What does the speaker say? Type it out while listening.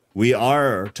We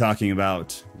are talking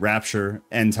about Rapture,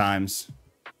 End Times,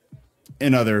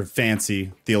 in other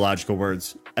fancy theological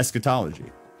words,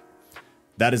 eschatology.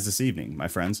 That is this evening, my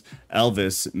friends.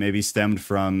 Elvis maybe stemmed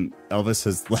from Elvis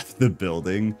has left the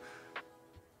building.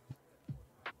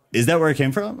 Is that where it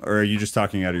came from? Or are you just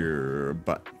talking out of your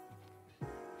butt?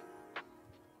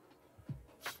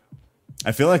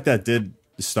 I feel like that did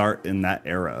start in that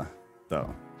era,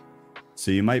 though. So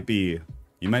you might be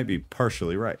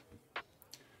partially right.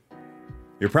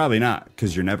 You're probably not,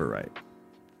 because you're never right,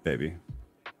 baby.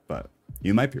 But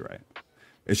you might be right.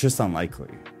 It's just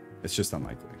unlikely. It's just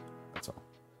unlikely. That's all.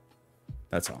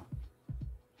 That's all.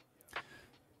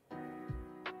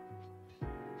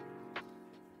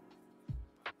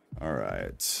 All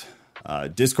right.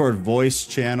 Discord voice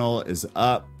channel is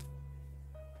up.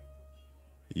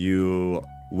 You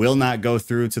will not go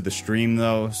through to the stream,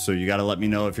 though, so you got to let me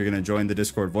know if you're going to join the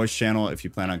Discord voice channel. If you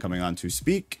plan on coming on to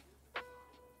speak,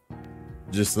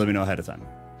 just let me know ahead of time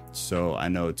so I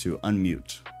know to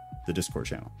unmute the Discord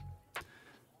channel.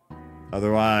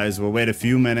 Otherwise, we'll wait a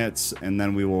few minutes and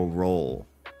then we will roll.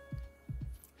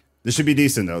 This should be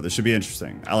decent, though. This should be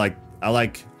interesting. I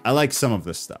like some of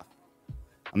this stuff.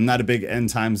 I'm not a big end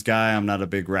times guy. I'm not a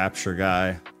big rapture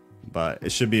guy, but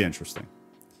it should be interesting.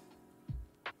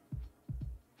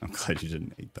 I'm glad you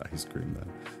didn't eat the ice cream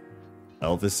then.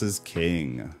 Elvis is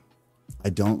king. I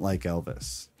don't like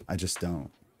Elvis. I just don't.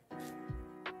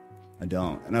 I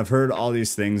don't. And I've heard all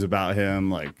these things about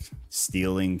him, like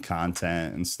stealing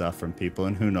content and stuff from people,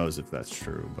 and who knows if that's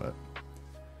true, but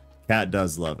Cat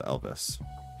does love Elvis.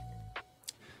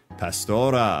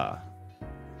 Pastora.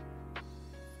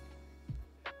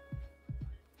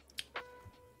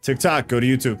 TikTok, go to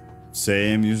YouTube.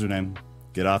 Same username.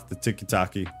 Get off the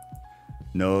tiki-taki.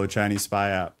 No Chinese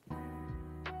spy app.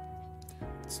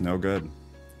 It's no good.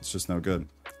 It's just no good.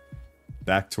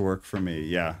 Back to work for me.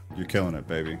 Yeah, you're killing it,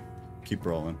 baby. Keep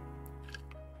rolling.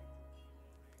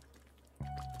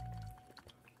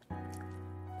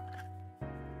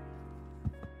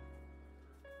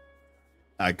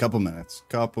 All right, couple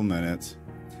minutes.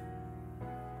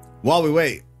 While we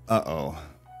wait. Uh-oh.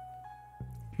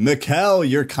 Mikkel,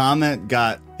 your comment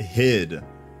got hid.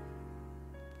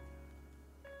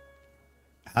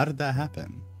 How did that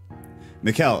happen?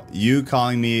 Mikkel, you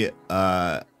calling me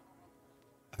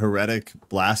heretic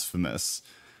blasphemous,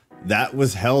 that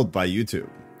was held by YouTube.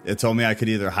 It told me I could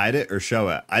either hide it or show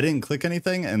it. I didn't click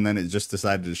anything, and then it just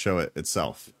decided to show it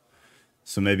itself.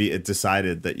 So maybe it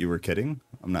decided that you were kidding.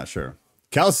 I'm not sure.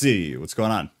 Kelsey, what's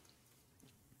going on?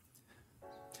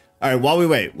 All right, while we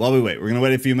wait, we're going to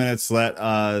wait a few minutes. Let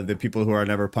the people who are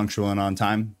never punctual and on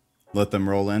time, let them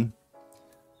roll in.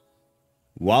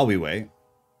 While we wait,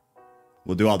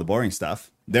 we'll do all the boring stuff.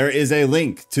 There is a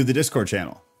link to the Discord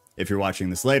channel. If you're watching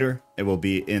this later, it will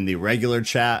be in the regular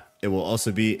chat. It will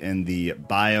also be in the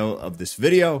bio of this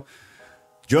video.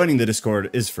 Joining the Discord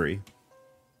is free.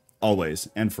 Always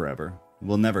and forever.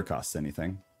 Will never cost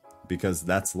anything. Because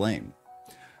that's lame.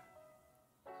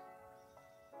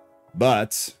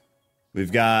 But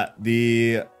we've got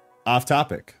the off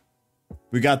topic.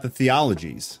 We got the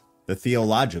theologies. The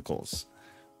theologicals.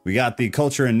 We got the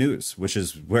culture and news, which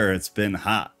is where it's been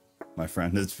hot, my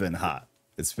friend. It's been hot.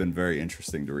 It's been very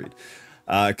interesting to read.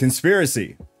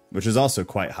 Conspiracy, which is also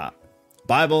quite hot.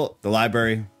 Bible, the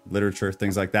library, literature,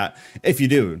 things like that. If you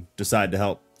do decide to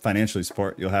help financially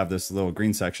support, you'll have this little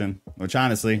green section, which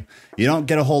honestly, you don't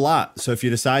get a whole lot. So if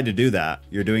you decide to do that,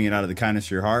 you're doing it out of the kindness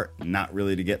of your heart, not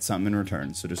really to get something in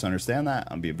return. So just understand that.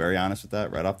 I'm being very honest with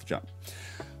that right off the jump.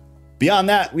 Beyond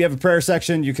that, we have a prayer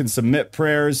section. You can submit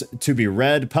prayers to be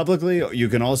read publicly. You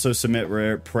can also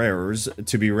submit prayers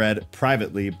to be read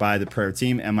privately by the prayer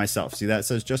team and myself. See, that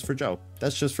says just for Joe.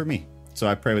 That's just for me. So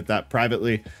I pray with that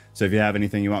privately. So if you have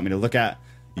anything you want me to look at,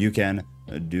 you can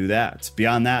do that.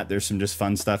 Beyond that, there's some just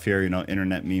fun stuff here,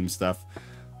 internet meme stuff,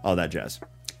 all that jazz.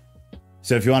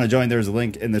 So if you want to join, there's a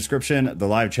link in the description, the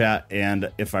live chat,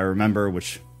 and if I remember,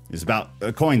 which is about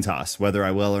a coin toss, whether I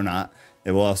will or not,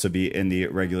 it will also be in the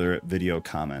regular video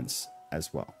comments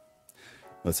as well.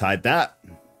 Let's hide that.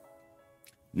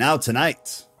 Now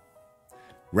tonight,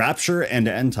 Rapture and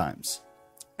End Times.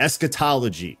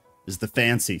 Eschatology is the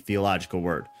fancy theological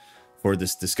word for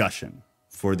this discussion,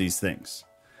 for these things.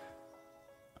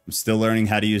 I'm still learning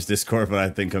how to use Discord, but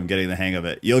I think I'm getting the hang of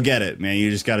it. You'll get it, man.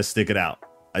 You just got to stick it out.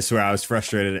 I swear I was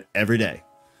frustrated every day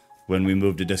when we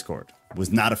moved to Discord.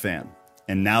 Was not a fan.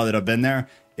 And now that I've been there,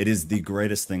 it is the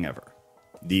greatest thing ever.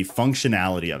 The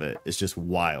functionality of it is just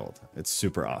wild. It's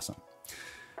super awesome.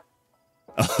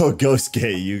 Oh, Ghost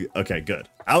Gay, you... Okay, good.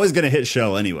 I was going to hit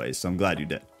show anyway, so I'm glad you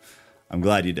did. I'm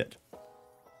glad you did.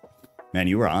 Man,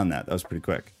 you were on that. That was pretty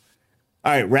quick.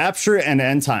 All right, Rapture and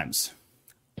End Times.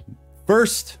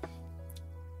 First,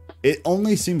 it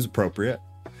only seems appropriate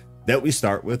that we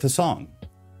start with a song,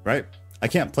 right? I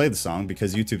can't play the song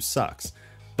because YouTube sucks.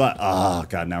 But, oh,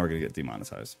 God, now we're going to get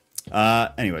demonetized.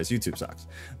 Anyways, YouTube sucks.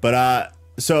 But,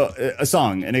 so a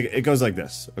song, and it goes like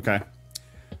this, okay?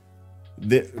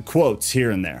 The quotes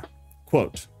here and there.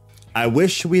 Quote, I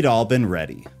wish we'd all been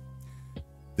ready.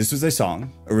 This was a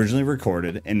song originally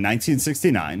recorded in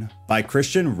 1969 by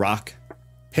Christian rock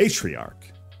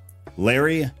patriarch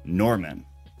Larry Norman.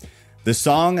 The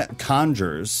song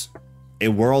conjures a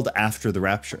world after the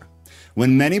rapture,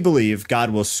 when many believe God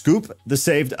will scoop the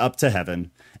saved up to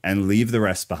heaven and leave the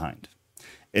rest behind.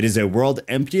 It is a world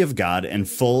empty of God and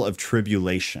full of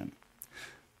tribulation.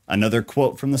 Another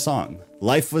quote from the song,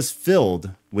 life was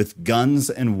filled with guns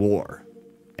and war.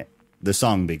 The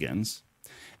song begins,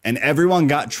 and everyone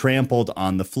got trampled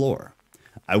on the floor.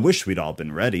 I wish we'd all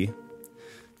been ready.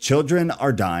 Children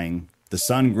are dying. The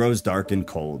sun grows dark and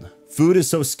cold. Food is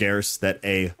so scarce that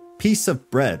a piece of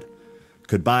bread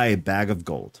could buy a bag of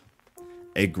gold.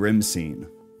 A grim scene,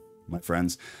 my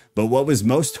friends. But what was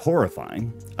most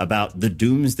horrifying about the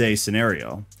doomsday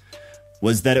scenario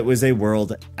was that it was a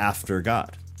world after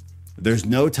God. There's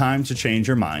no time to change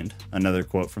your mind. Another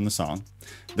quote from the song.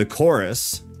 The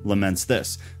chorus laments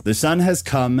this. The sun has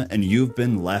come and you've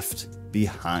been left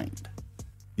behind.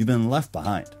 You've been left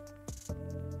behind.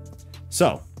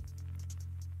 So,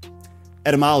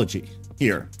 etymology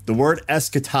here. The word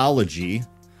eschatology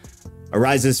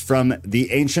arises from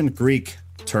the ancient Greek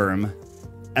term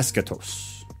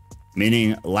eschatos,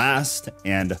 meaning last,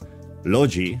 and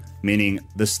logi, meaning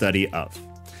the study of,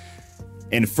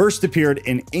 and first appeared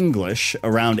in English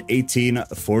around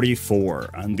 1844.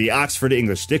 The Oxford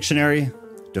English Dictionary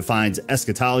defines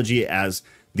eschatology as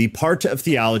the part of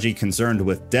theology concerned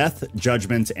with death,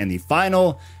 judgment, and the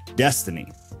final destiny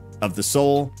of the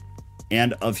soul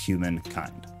and of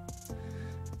humankind.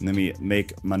 Let me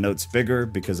make my notes bigger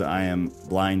because I am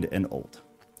blind and old.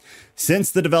 Since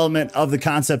the development of the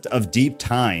concept of deep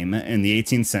time in the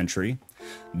 18th century,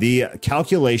 the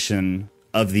calculation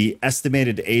of the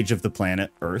estimated age of the planet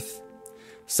Earth,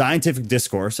 scientific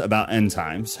discourse about end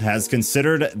times has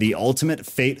considered the ultimate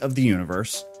fate of the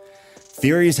universe.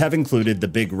 Theories have included the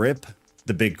Big Rip,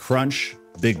 the Big Crunch,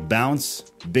 Big Bounce,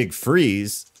 Big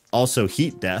Freeze, also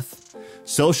heat death.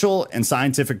 Social and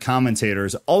scientific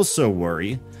commentators also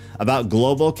worry about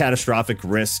global catastrophic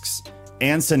risks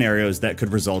and scenarios that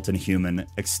could result in human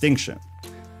extinction.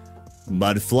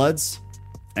 Mud floods?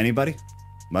 Anybody?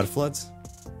 Mud floods?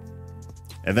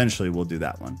 Eventually we'll do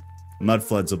that one. Mud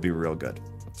floods will be real good.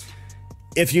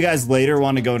 If you guys later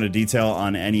want to go into detail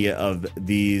on any of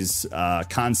these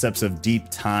concepts of deep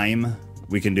time,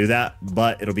 we can do that,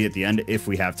 but it'll be at the end if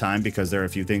we have time, because there are a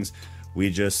few things we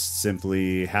just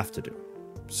simply have to do.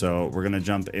 So we're going to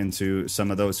jump into some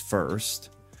of those first.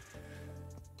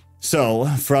 So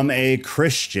from a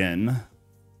Christian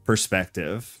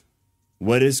perspective,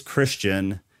 what is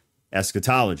Christian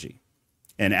eschatology?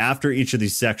 And after each of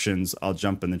these sections, I'll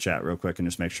jump in the chat real quick and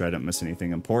just make sure I don't miss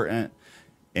anything important.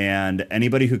 And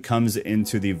anybody who comes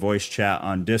into the voice chat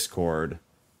on Discord,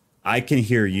 I can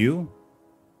hear you.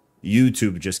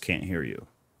 YouTube just can't hear you.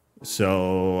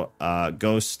 So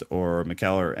Ghost or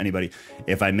Mikkel or anybody,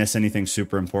 if I miss anything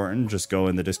super important, just go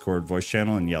in the Discord voice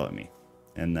channel and yell at me,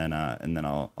 and then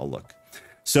I'll look.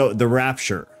 So the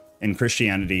rapture in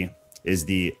Christianity is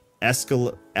the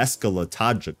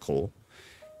eschatological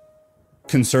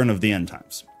concern of the end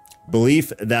times.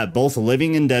 Belief that both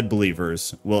living and dead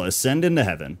believers will ascend into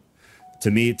heaven to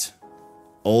meet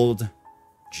old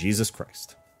Jesus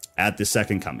Christ at the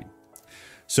second coming.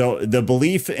 So the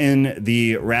belief in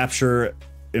the rapture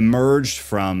emerged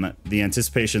from the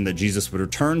anticipation that Jesus would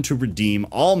return to redeem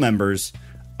all members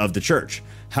of the church.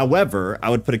 However, I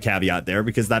would put a caveat there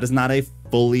because that is not a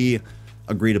fully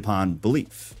agreed upon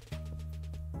belief.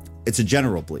 It's a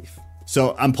general belief.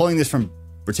 So I'm pulling this from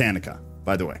Britannica,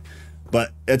 by the way,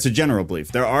 but it's a general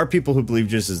belief. There are people who believe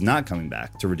Jesus is not coming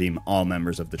back to redeem all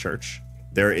members of the church.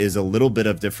 There is a little bit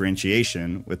of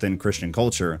differentiation within Christian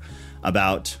culture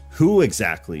about who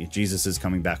exactly Jesus is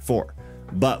coming back for,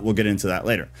 but we'll get into that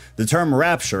later. The term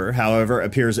rapture, however,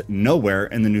 appears nowhere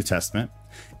in the New Testament.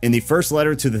 In the first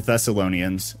letter to the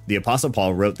Thessalonians, the Apostle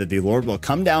Paul wrote that the Lord will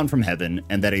come down from heaven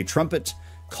and that a trumpet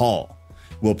call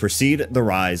will precede the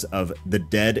rise of the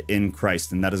dead in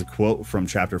Christ. And that is a quote from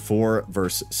chapter 4,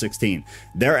 verse 16.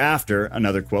 Thereafter,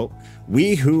 another quote,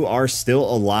 we who are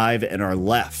still alive and are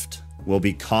left will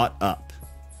be caught up.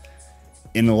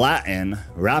 In Latin,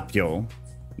 raptio,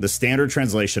 the standard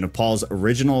translation of Paul's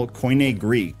original Koine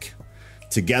Greek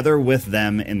together with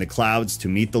them in the clouds to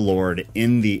meet the Lord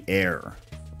in the air.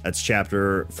 That's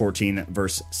chapter 14,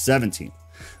 verse 17.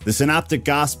 The Synoptic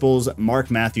Gospels, Mark,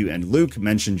 Matthew, and Luke,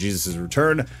 mention Jesus'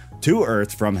 return to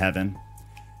earth from heaven.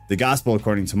 The Gospel,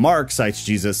 according to Mark, cites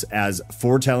Jesus as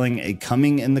foretelling a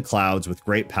coming in the clouds with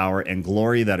great power and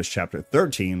glory. That is chapter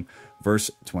 13,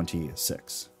 verse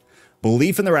 26.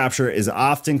 Belief in the rapture is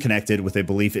often connected with a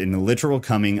belief in the literal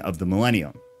coming of the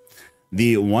millennium.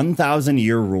 The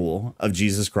 1,000-year rule of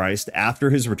Jesus Christ after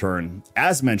his return,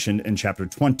 as mentioned in chapter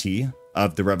 20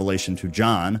 of the Revelation to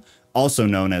John, also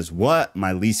known as what?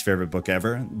 My least favorite book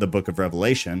ever, the book of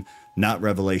Revelation, not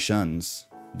Revelations.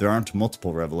 There aren't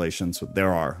multiple revelations.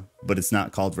 There are, but it's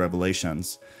not called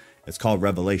Revelations. It's called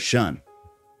Revelation.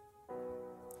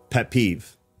 Pet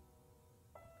peeve.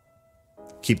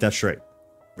 Keep that straight.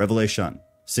 Revelation,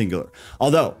 singular.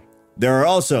 Although there are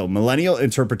also millennial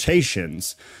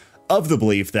interpretations of the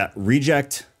belief that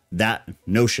reject that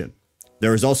notion.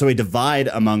 There is also a divide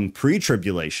among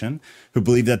pre-tribulation who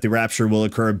believe that the rapture will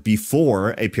occur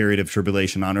before a period of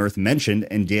tribulation on earth mentioned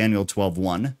in Daniel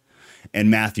 12:1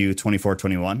 and Matthew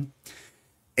 24:21,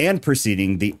 and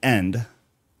preceding the end,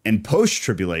 and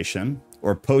post-tribulation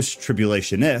or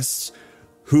post-tribulationists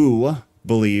who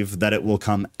believe that it will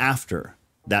come after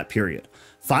that period.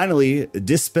 Finally,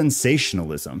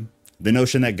 dispensationalism, the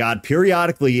notion that God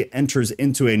periodically enters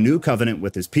into a new covenant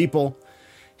with his people,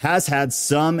 has had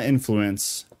some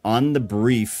influence on the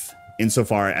belief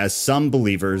insofar as some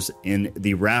believers in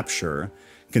the rapture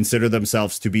consider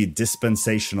themselves to be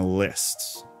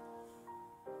dispensationalists.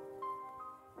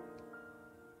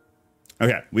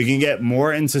 Okay, we can get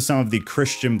more into some of the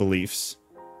Christian beliefs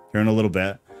here in a little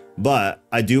bit, but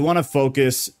I do want to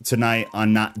focus tonight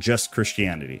on not just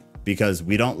Christianity, because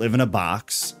we don't live in a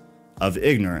box of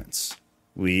ignorance.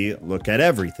 We look at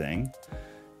everything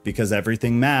because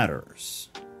everything matters.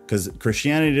 Because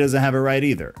Christianity doesn't have it right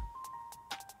either.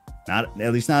 At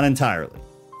least not entirely.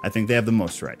 I think they have the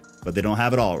most right, but they don't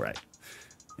have it all right.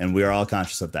 And we are all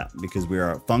conscious of that because we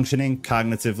are functioning,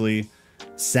 cognitively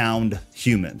sound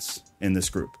humans in this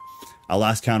group. I'll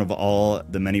last count of all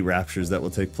the many raptures that will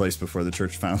take place before the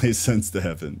church finally ascends to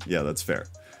heaven. Yeah, that's fair.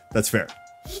 That's fair.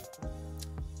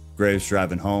 Graves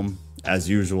driving home, as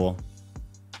usual.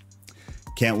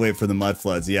 Can't wait for the mud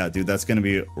floods. Yeah, dude, that's going to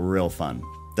be real fun.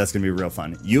 That's going to be real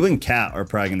fun. You and Kat are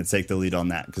probably going to take the lead on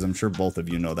that because I'm sure both of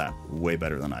you know that way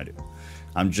better than I do.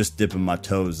 I'm just dipping my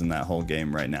toes in that whole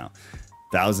game right now.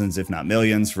 Thousands, if not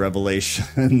millions,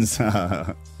 revelations.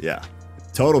 Yeah.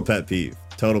 Total pet peeve.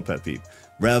 Total pet peeve.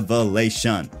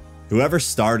 Revelation. Whoever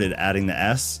started adding the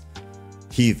S,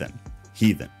 heathen.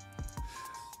 Heathen.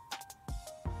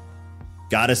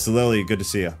 Goddess Lily, good to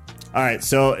see you. All right,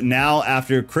 so now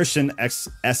after Christian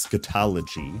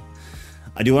eschatology,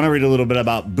 I do want to read a little bit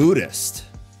about Buddhist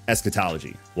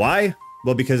eschatology. Why?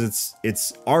 Well, because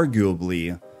it's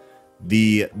arguably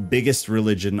the biggest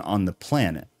religion on the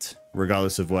planet,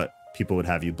 regardless of what people would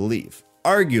have you believe.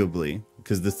 Arguably,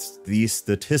 because the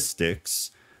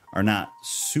statistics are not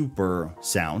super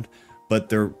sound, but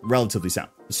they're relatively sound.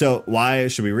 So why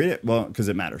should we read it? Well, because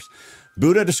it matters.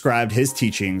 Buddha described his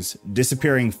teachings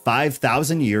disappearing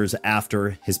 5,000 years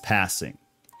after his passing,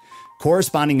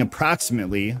 corresponding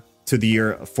approximately to the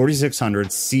year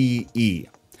 4600 CE.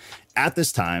 At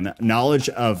this time, knowledge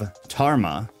of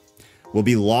Dharma will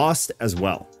be lost as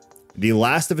well. The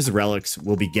last of his relics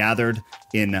will be gathered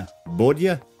in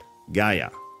Bodh Gaya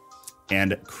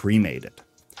and cremated.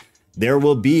 There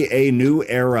will be a new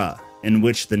era in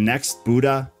which the next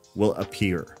Buddha will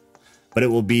appear, but it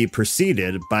will be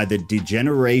preceded by the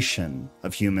degeneration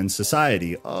of human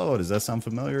society. Oh, does that sound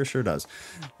familiar? Sure does.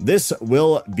 This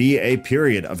will be a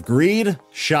period of greed,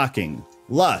 shocking,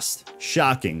 lust,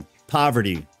 shocking,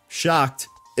 poverty, shocked,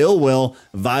 ill will,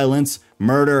 violence,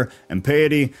 murder,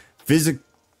 impiety,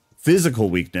 physical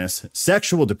weakness,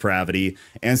 sexual depravity,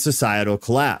 and societal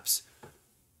collapse.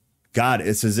 God,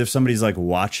 it's as if somebody's like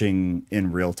watching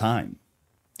in real time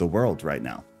the world right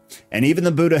now. And even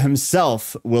the Buddha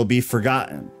himself will be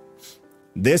forgotten.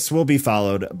 This will be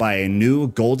followed by a new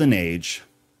golden age.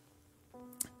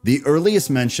 The earliest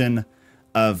mention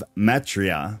of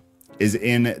Maitreya is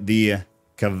in the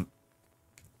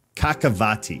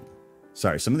Kakavati.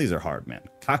 Sorry, some of these are hard, man.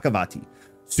 Kakavati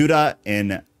Sutta,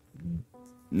 and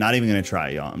not even going to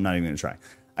try, y'all. I'm not even going to try.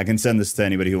 I can send this to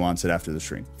anybody who wants it after the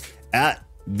stream. At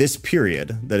this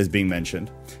period that is being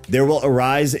mentioned, there will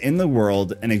arise in the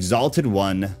world an exalted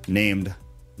one named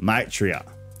Maitreya,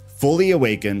 fully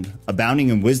awakened, abounding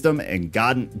in wisdom and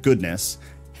goodness,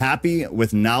 happy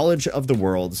with knowledge of the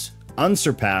worlds,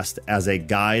 unsurpassed as a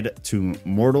guide to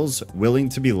mortals willing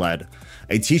to be led,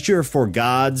 a teacher for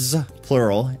gods,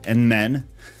 plural, and men,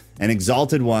 an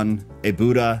exalted one, a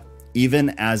Buddha, even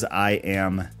as I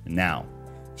am now.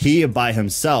 He by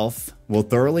himself will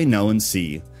thoroughly know and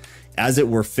see, as it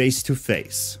were face to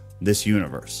face, this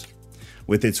universe,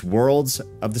 with its worlds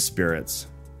of the spirits,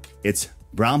 its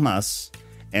Brahmas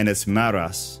and its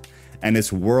Maras, and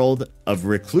its world of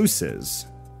recluses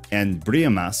and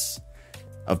Brahmas,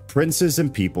 of princes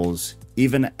and peoples,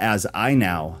 even as I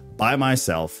now, by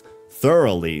myself,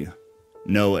 thoroughly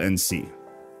know and see.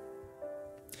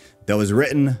 That was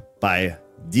written by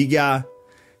Digha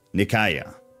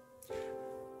Nikaya.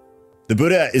 The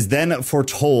Buddha is then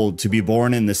foretold to be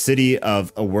born in the city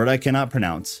of a word I cannot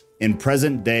pronounce, in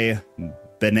present-day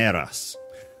Benares,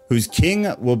 whose king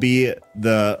will be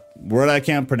the word I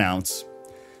can't pronounce.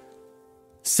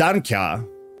 Sankhya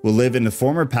will live in the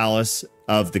former palace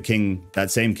of the king,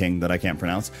 that same king that I can't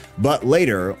pronounce, but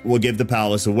later will give the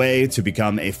palace away to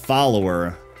become a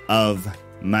follower of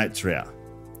Maitreya.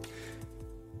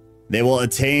 They will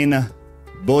attain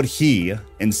Bodhi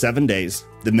in 7 days,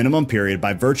 the minimum period,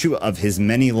 by virtue of his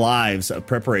many lives of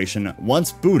preparation.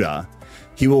 Once Buddha,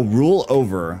 he will rule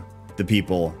over the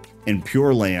people in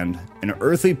Pure Land, an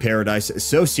earthly paradise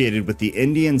associated with the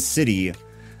Indian city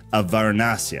of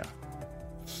Varanasi.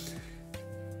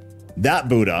 That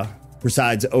Buddha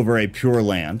presides over a pure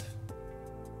land.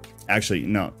 Actually,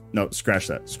 no, scratch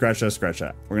that.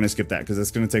 We're going to skip that because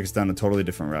it's going to take us down a totally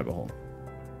different rabbit hole.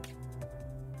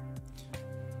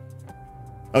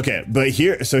 Okay, but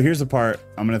here's the part.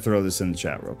 I'm going to throw this in the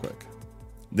chat real quick.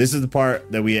 This is the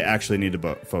part that we actually need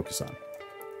to focus on.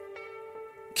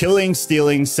 Killing,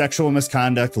 stealing, sexual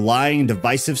misconduct, lying,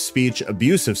 divisive speech,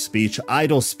 abusive speech,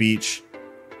 idle speech,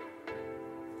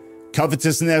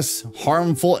 covetousness,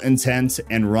 harmful intent,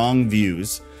 and wrong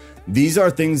views. These are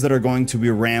things that are going to be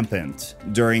rampant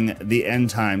during the end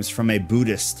times from a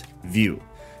Buddhist view.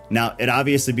 Now, it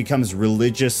obviously becomes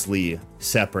religiously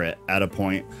separate at a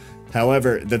point.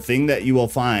 However, the thing that you will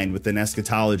find within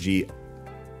eschatology,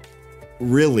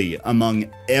 really among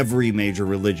every major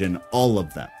religion, all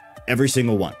of them, every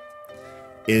single one,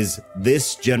 is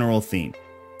this general theme.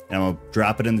 And I'm going to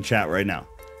drop it in the chat right now.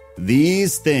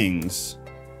 These things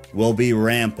will be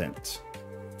rampant.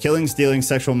 Killing, stealing,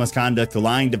 sexual misconduct,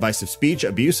 lying, divisive speech,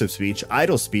 abusive speech,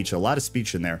 idle speech, a lot of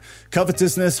speech in there,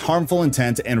 covetousness, harmful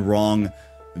intent, and wrong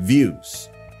views.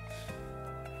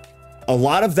 A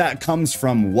lot of that comes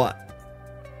from what?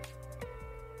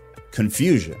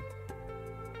 Confusion.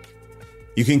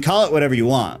 You can call it whatever you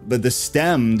want, but the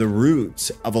stem, the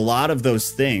root of a lot of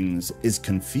those things is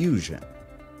confusion.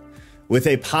 With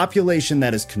a population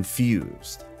that is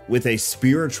confused, with a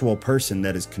spiritual person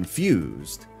that is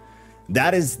confused,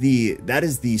 that is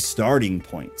the starting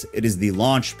point. It is the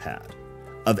launch pad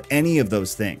of any of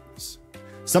those things.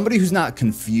 Somebody who's not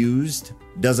confused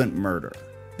doesn't murder.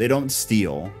 They don't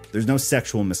steal. There's no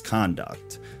sexual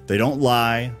misconduct. They don't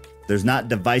lie. There's not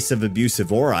divisive,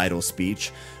 abusive, or idle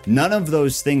speech. None of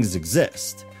those things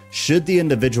exist. Should the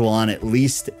individual on at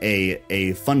least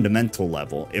a fundamental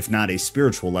level, if not a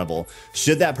spiritual level,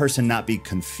 should that person not be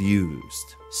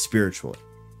confused spiritually?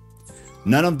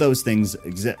 None of those things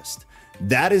exist.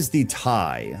 That is the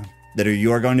tie that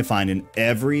you are going to find in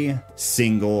every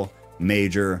single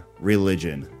major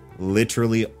religion.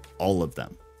 Literally all of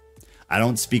them. I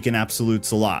don't speak in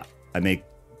absolutes a lot. I make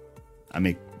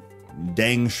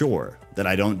dang sure that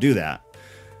I don't do that.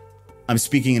 I'm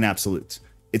speaking in absolutes.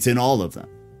 It's in all of them.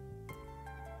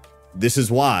 This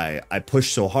is why I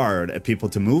push so hard at people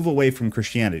to move away from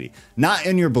Christianity. Not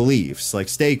in your beliefs, like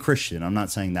stay Christian. I'm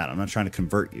not saying that. I'm not trying to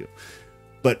convert you.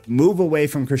 But move away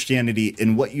from Christianity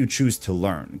in what you choose to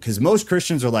learn. Because most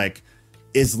Christians are like,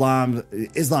 Islam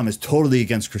is totally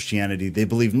against Christianity. They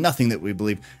believe nothing that we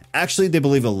believe. Actually, they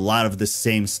believe a lot of the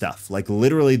same stuff, like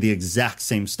literally the exact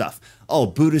same stuff. Oh,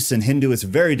 Buddhists and Hindu, it's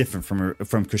very different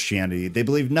from Christianity. They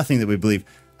believe nothing that we believe.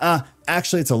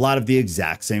 Actually, it's a lot of the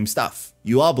exact same stuff.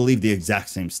 You all believe the exact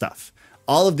same stuff.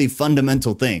 All of the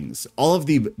fundamental things, all of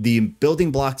the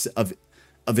building blocks of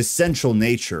essential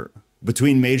nature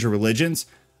between major religions,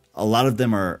 a lot of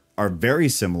them are very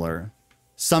similar,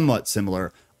 somewhat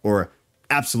similar, or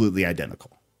absolutely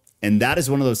identical. And that is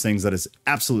one of those things that is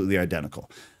absolutely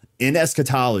identical. In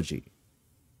eschatology,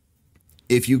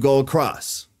 if you go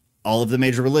across all of the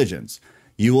major religions,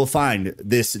 you will find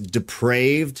this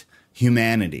depraved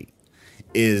humanity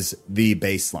is the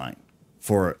baseline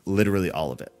for literally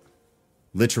all of it.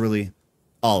 Literally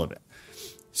all of it.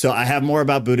 So I have more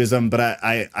about Buddhism, but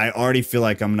I already feel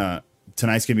like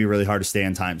tonight's going to be really hard to stay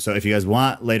in time. So if you guys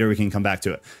want, later we can come back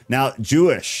to it. Now,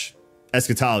 Jewish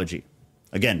eschatology.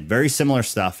 Again, very similar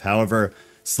stuff. However,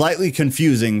 slightly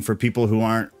confusing for people who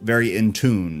aren't very in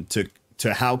tune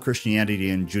to how Christianity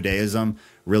and Judaism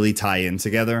really tie in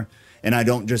together. And I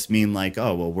don't just mean like,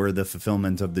 oh, well, we're the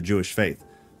fulfillment of the Jewish faith.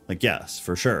 Like, yes,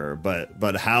 for sure.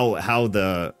 But how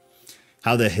the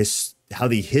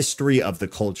history of the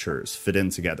cultures fit in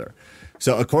together.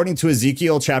 So according to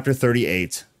Ezekiel chapter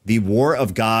 38, the war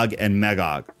of Gog and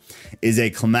Magog is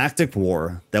a climactic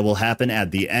war that will happen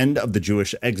at the end of the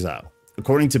Jewish exile.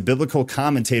 According to biblical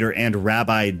commentator and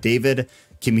Rabbi David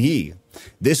Kimhi,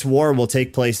 this war will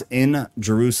take place in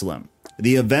Jerusalem.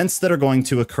 The events that are going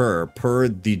to occur per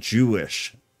the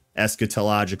Jewish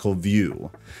eschatological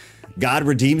view: God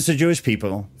redeems the Jewish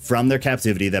people from their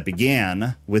captivity that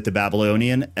began with the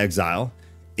Babylonian exile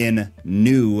in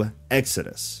New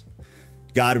Exodus.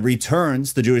 God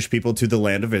returns the Jewish people to the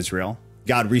land of Israel.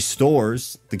 God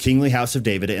restores the kingly house of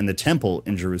David and the temple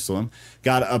in Jerusalem.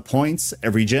 God appoints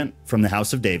a regent from the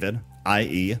house of David,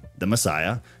 i.e., the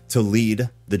Messiah, to lead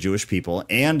the Jewish people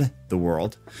and the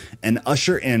world and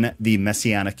usher in the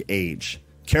Messianic age,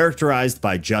 characterized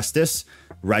by justice,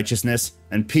 righteousness,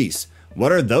 and peace.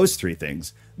 What are those three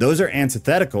things? Those are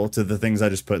antithetical to the things I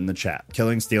just put in the chat: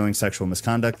 killing, stealing, sexual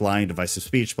misconduct, lying, divisive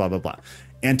speech, blah, blah, blah.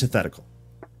 Antithetical.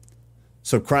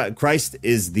 So Christ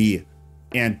is the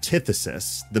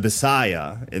antithesis, the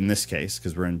Messiah in this case,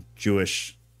 because we're in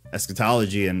Jewish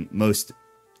eschatology and most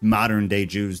modern day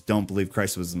Jews don't believe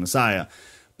Christ was the Messiah.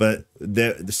 But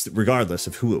regardless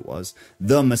of who it was,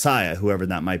 the Messiah, whoever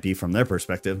that might be from their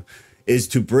perspective, is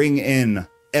to bring in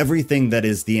everything that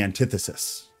is the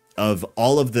antithesis of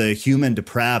all of the human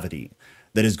depravity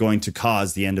that is going to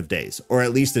cause the end of days, or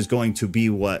at least is going to be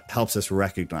what helps us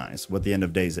recognize what the end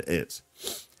of days is.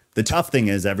 The tough thing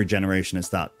is every generation has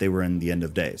thought they were in the end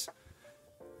of days.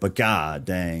 But god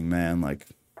dang, man, like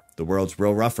the world's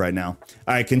real rough right now.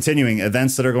 All right, continuing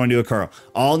events that are going to occur.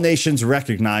 All nations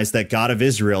recognize that God of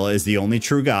Israel is the only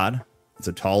true God. It's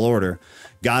a tall order.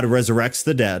 God resurrects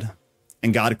the dead,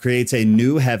 and God creates a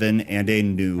new heaven and a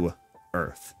new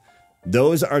earth.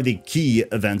 Those are the key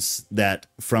events that,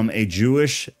 from a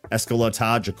Jewish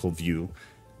eschatological view,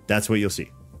 that's what you'll see.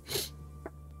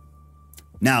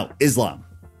 Now, Islam.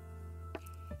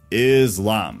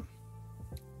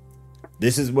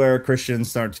 This is where Christians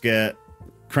start to get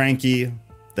cranky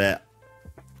that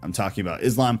I'm talking about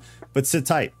Islam, but sit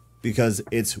tight because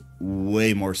it's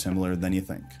way more similar than you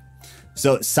think.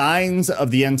 So, signs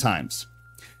of the end times.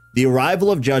 The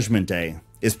arrival of Judgment Day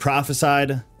is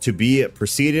prophesied to be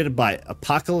preceded by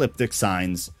apocalyptic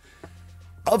signs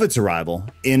of its arrival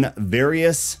in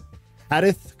various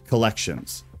hadith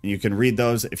collections. You can read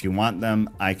those if you want them.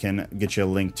 I can get you a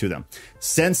link to them.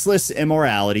 Senseless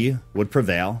immorality would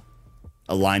prevail,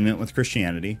 alignment with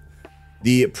Christianity.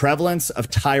 The prevalence of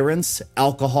tyrants,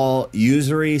 alcohol,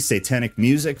 usury, satanic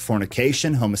music,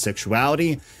 fornication,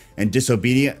 homosexuality, and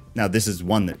disobedience. Now, this is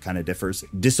one that kind of differs.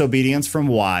 Disobedience from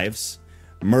wives,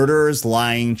 murderers,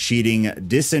 lying, cheating,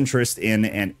 disinterest in,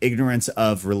 and ignorance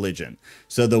of religion.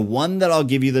 So the one that I'll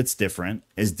give you that's different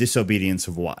is disobedience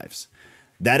of wives.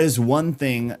 That is one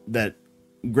thing that,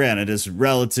 granted, is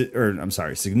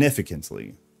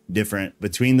significantly different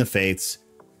between the faiths,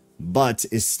 but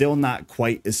is still not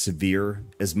quite as severe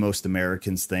as most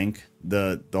Americans think.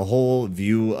 The whole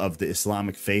view of the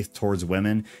Islamic faith towards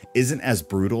women isn't as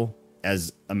brutal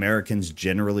as Americans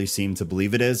generally seem to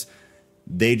believe it is.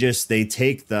 They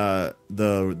take the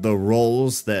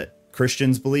roles that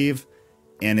Christians believe,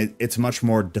 and it's much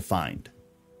more defined,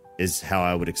 is how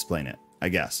I would explain it, I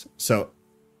guess. So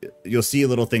you'll see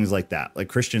little things like that. Like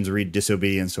Christians read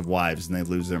disobedience of wives and they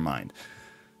lose their mind,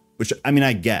 which, I mean,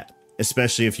 I get,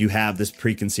 especially if you have this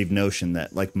preconceived notion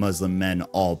that like Muslim men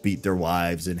all beat their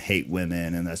wives and hate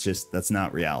women. And that's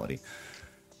not reality.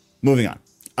 Moving on.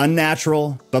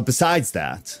 Unnatural. But besides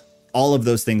that, all of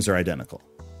those things are identical.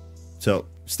 So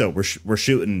still, we're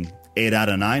shooting 8 out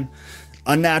of 9.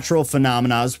 Unnatural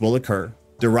phenomena will occur.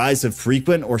 The rise of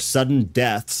frequent or sudden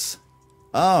deaths.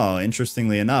 Oh,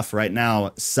 interestingly enough, right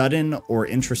now, sudden or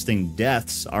interesting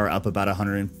deaths are up about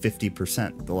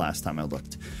 150% the last time I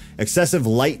looked. Excessive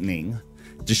lightning,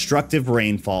 destructive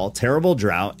rainfall, terrible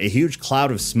drought, a huge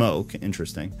cloud of smoke.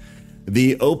 Interesting.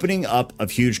 The opening up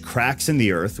of huge cracks in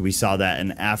the earth. We saw that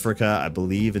in Africa, I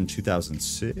believe in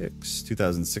 2006,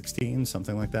 2016,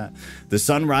 something like that. The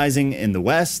sun rising in the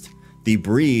west, the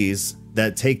breeze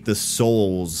that take the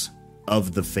souls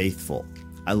of the faithful.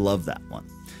 I love that one.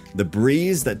 The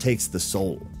breeze that takes the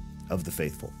soul of the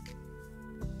faithful.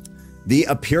 The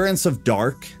appearance of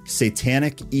dark,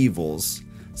 satanic evils,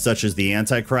 such as the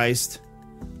Antichrist,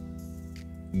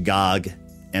 Gog,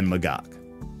 and Magog.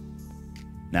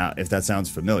 Now, if that sounds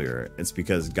familiar, it's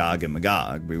because Gog and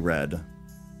Magog we read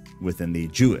within the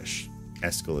Jewish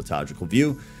eschatological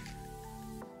view.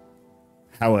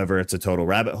 However, it's a total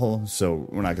rabbit hole, so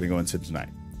we're not going to go into it tonight.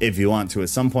 If you want to at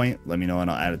some point, let me know and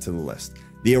I'll add it to the list.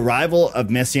 The arrival of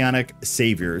messianic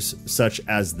saviors such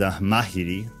as the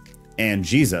Mahdi and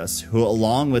Jesus, who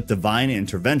along with divine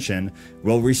intervention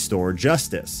will restore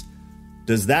justice.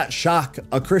 Does that shock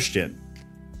a Christian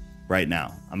right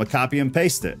now? I'm going to copy and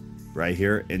paste it right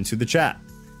here into the chat.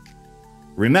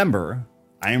 Remember,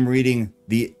 I am reading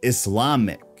the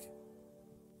Islamic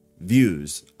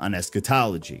views on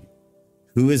eschatology.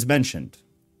 Who is mentioned?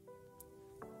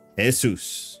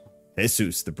 Jesus,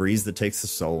 the breeze that takes the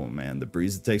soul, man. The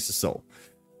breeze that takes the soul.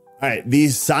 All right,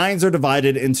 these signs are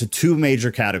divided into two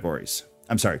categories.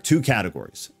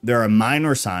 There are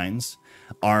minor signs,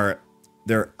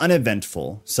 they're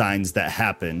uneventful signs that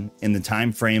happen in the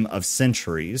time frame of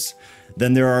centuries.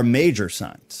 Then there are major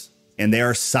signs, and they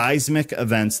are seismic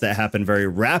events that happen very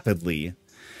rapidly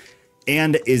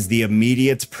and is the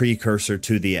immediate precursor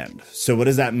to the end. So what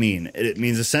does that mean? It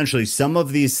means essentially some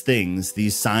of these things,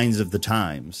 these signs of the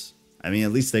times, I mean,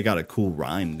 at least they got a cool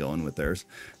rhyme going with theirs.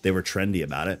 They were trendy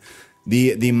about it.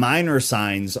 The minor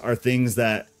signs are things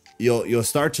that you'll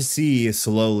start to see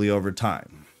slowly over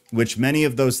time, which many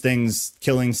of those things,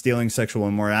 killing, stealing, sexual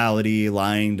immorality,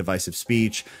 lying, divisive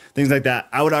speech, things like that,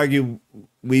 I would argue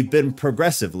we've been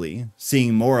progressively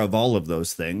seeing more of all of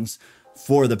those things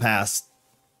for the past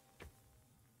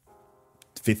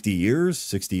 50 years,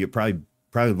 60 years,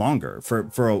 probably longer,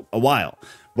 for a while.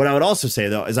 What I would also say,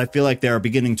 though, is I feel like they are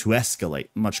beginning to escalate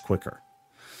much quicker.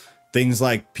 Things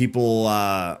like people,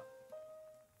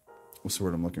 what's the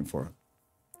word I'm looking for?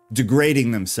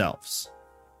 Degrading themselves,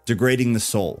 degrading the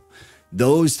soul.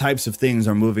 Those types of things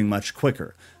are moving much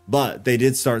quicker. But they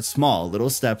did start small, little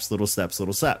steps.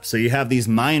 So you have these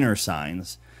minor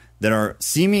signs that are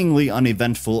seemingly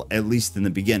uneventful, at least in the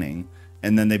beginning,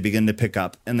 and then they begin to pick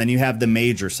up. And then you have the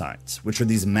major signs, which are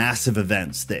these massive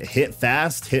events that hit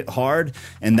fast, hit hard,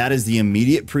 and that is the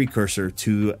immediate precursor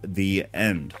to the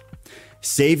end.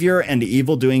 Savior and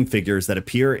evil-doing figures that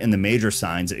appear in the major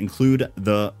signs include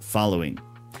the following.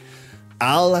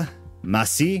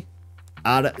 Al-Masih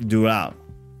ad-Dual,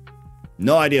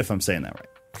 no idea if I'm saying that right,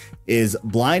 is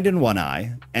blind in one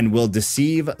eye and will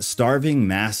deceive starving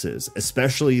masses,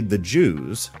 especially the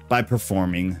Jews, by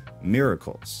performing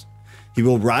miracles. He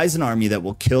will rise an army that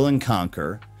will kill and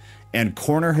conquer and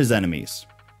corner his nemesis,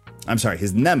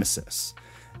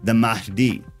 the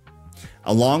Mahdi,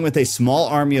 along with a small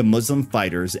army of Muslim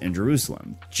fighters in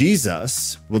Jerusalem.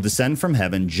 Jesus will descend from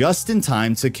heaven just in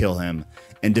time to kill him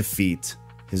and defeat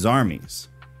his armies.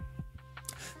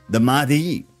 The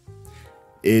Mahdi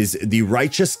is the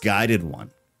righteous guided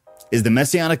one, is the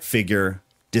messianic figure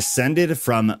descended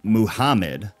from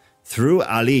Muhammad through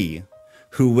Ali,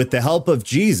 who, with the help of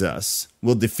Jesus,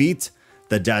 will defeat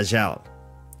the Dajjal,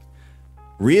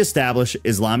 reestablish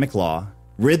Islamic law,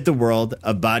 rid the world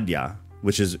of Badya,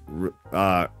 which is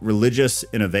religious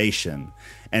innovation,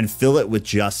 and fill it with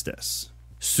justice.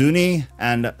 Sunni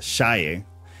and Shia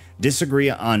disagree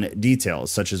on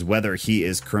details such as whether he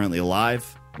is currently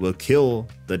alive, will kill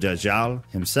the Dajjal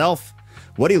himself,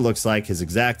 what he looks like, his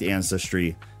exact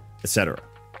ancestry, etc.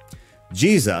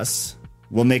 Jesus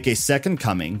will make a second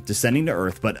coming, descending to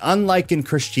earth, but unlike in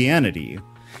Christianity,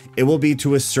 it will be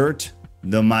to assert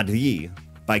the Mahdi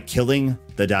by killing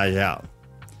the Dajjal,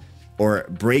 or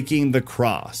breaking the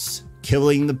cross,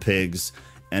 killing the pigs,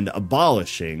 and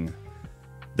abolishing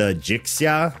the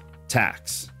jizya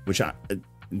tax, which,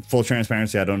 in full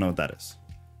transparency, I don't know what that is.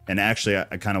 And actually,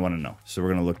 I kind of want to know, so we're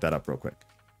going to look that up real quick.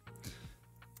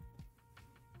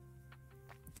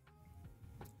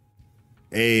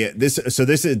 This is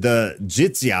the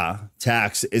jizya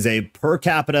tax, is a per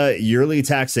capita yearly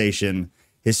taxation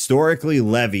historically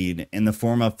levied in the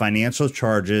form of financial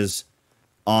charges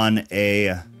on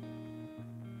a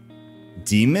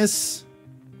demis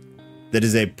that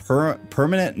is a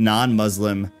permanent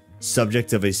non-Muslim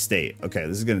subject of a state. Okay,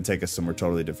 this is going to take us somewhere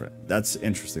totally different. That's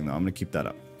interesting, though. I'm going to keep that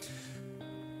up.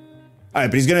 All right,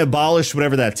 but he's going to abolish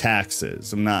whatever that tax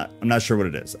is. I'm not sure what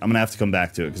it is. I'm going to have to come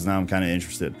back to it because now I'm kind of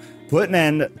interested. Put an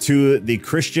end to the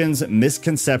Christians'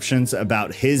 misconceptions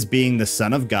about his being the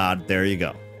Son of God. There you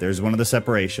go. There's one of the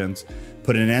separations.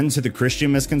 Put an end to the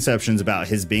Christian misconceptions about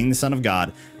his being the Son of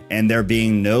God and there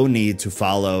being no need to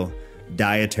follow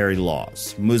dietary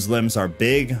laws. Muslims are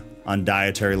big on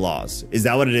dietary laws. Is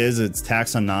that what it is? It's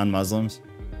tax on non-Muslims?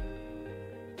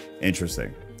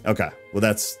 Interesting. Okay. Well,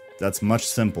 that's much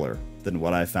simpler than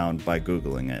what I found by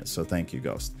Googling it. So thank you,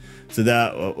 Ghost. So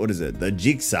that, what is it? The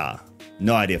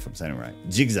No idea if I'm saying it right.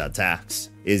 Jigsaw tax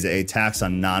is a tax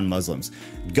on non-Muslims.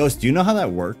 Ghost, do you know how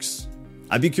that works?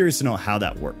 I'd be curious to know how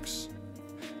that works.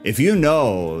 If you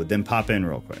know, then pop in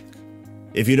real quick.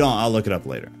 If you don't, I'll look it up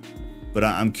later. But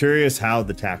I'm curious how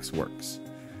the tax works.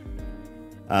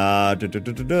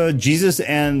 Jesus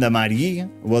and the Mahdi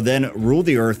will then rule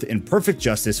the earth in perfect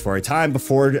justice for a time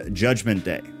before Judgment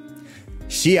Day.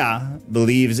 Shia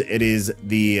believes it is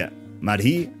the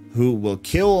Mahdi who will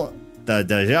kill the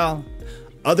Dajjal.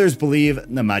 Others believe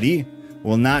the Mahdi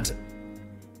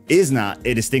is not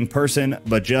a distinct person,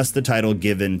 but just the title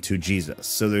given to Jesus.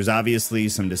 So there's obviously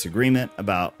some disagreement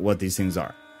about what these things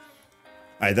are.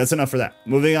 All right, that's enough for that.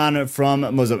 Moving on from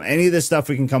Muslim. Any of this stuff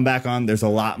we can come back on. There's a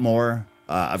lot more.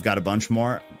 I've got a bunch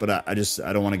more, but I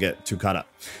don't want to get too caught up.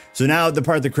 So now the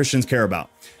part that Christians care about.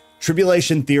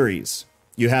 Tribulation theories.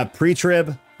 You have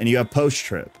pre-trib and you have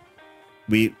post-trib.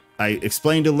 I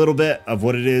explained a little bit of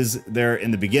what it is there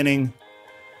in the beginning.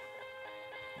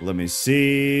 Let me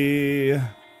see.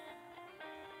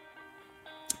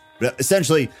 But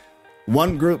essentially,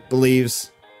 one group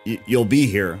believes you'll be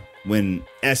here when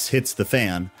S hits the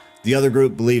fan. The other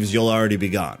group believes you'll already be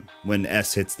gone when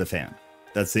S hits the fan.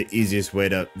 That's the easiest way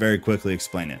to very quickly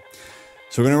explain it.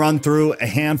 So we're going to run through a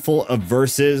handful of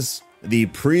verses, the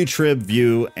pre-trib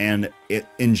view and it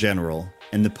in general,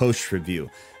 and the post-trib view.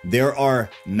 There are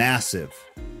massive,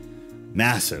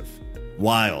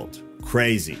 wild,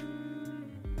 crazy,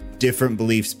 different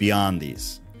beliefs beyond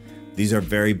these. These are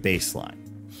very baseline.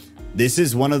 This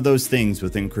is one of those things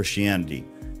within Christianity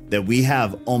that we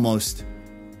have almost,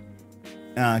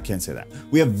 I can't say that.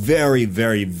 We have very,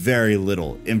 very, very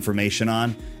little information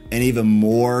on. And even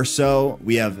more so,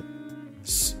 we have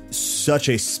such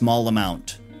a small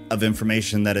amount of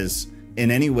information that is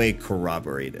in any way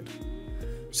corroborated.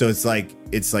 So it's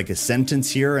like a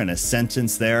sentence here and a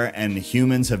sentence there, and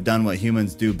humans have done what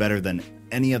humans do better than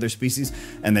any other species,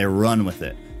 and they run with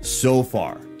it so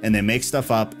far, and they make stuff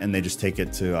up and they just take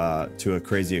it to a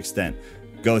crazy extent.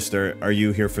 Ghost, are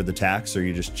you here for the tax, or are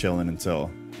you just chilling until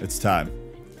it's time?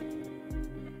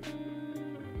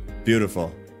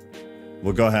 Beautiful.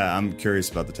 Well, go ahead. I'm curious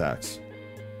about the tax.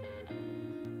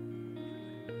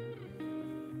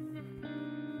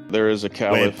 There is a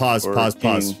caliph. Wait, pause.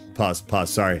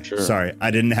 Sorry. Sure. Sorry.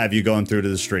 I didn't have you going through to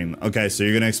the stream. Okay, so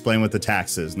you're going to explain what the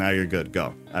tax is. Now you're good.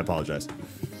 Go. I apologize.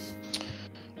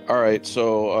 All right.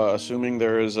 So assuming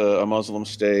there is a Muslim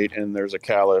state and there's a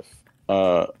caliph,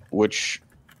 which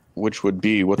would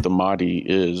be what the Mahdi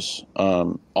is,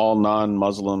 all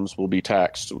non-Muslims will be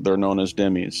taxed. They're known as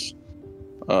dhimmis.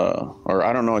 Or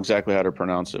I don't know exactly how to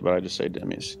pronounce it, but I just say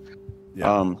dhimmis.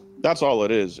 Yeah. That's all it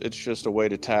is. It's just a way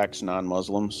to tax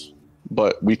non-Muslims,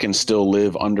 but we can still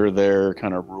live under their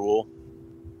kind of rule.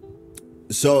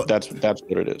 So that's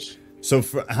what it is. So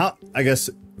so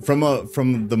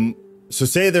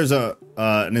say there's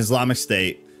an Islamic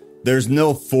state, there's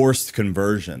no forced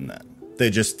conversion then.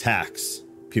 They just tax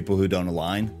people who don't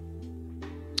align.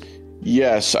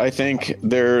 Yes, I think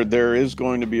there is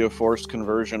going to be a forced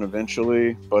conversion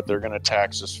eventually, but they're going to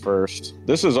tax us first.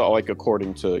 This is all like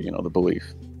according to, the belief.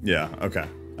 Yeah. Okay.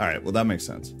 All right. Well, that makes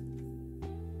sense.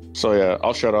 So yeah,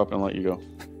 I'll shut up and let you go.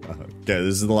 Okay.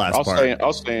 This is the last part.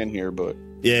 I'll stay in here, but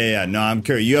yeah. No, I'm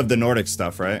curious. You have the Nordic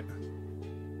stuff, right?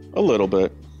 A little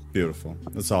bit. Beautiful.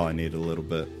 That's all I need. A little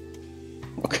bit.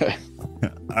 Okay.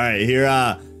 All right.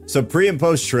 Here. So pre and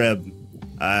post trib,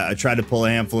 I tried to pull a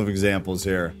handful of examples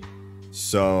here.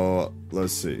 So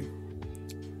let's see.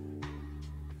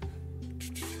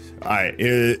 All right.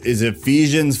 Here is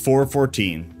Ephesians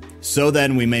 4:14. So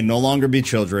then we may no longer be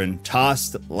children,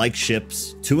 tossed like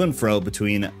ships to and fro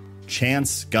between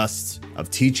chance gusts of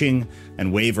teaching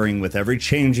and wavering with every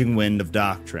changing wind of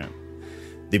doctrine,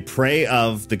 the prey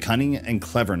of the cunning and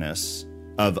cleverness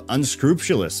of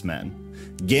unscrupulous men,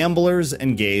 gamblers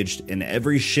engaged in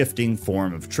every shifting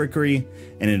form of trickery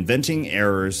and inventing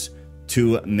errors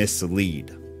to mislead.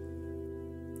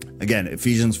 Again,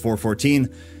 Ephesians 4:14,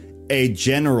 a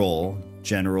general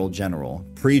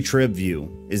pre-trib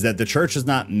view is that the church is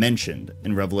not mentioned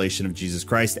in Revelation of Jesus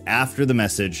Christ after the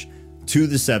message to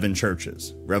the seven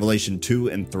churches, Revelation 2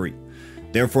 and 3.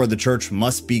 Therefore, the church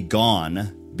must be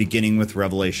gone, beginning with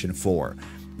Revelation 4.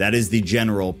 That is the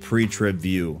general pre-trib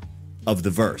view of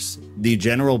the verse. The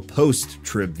general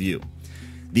post-trib view.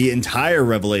 The entire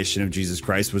revelation of Jesus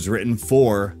Christ was written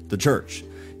for the church.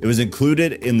 It was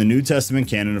included in the New Testament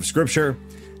canon of Scripture,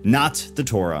 not the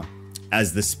Torah,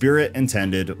 as the Spirit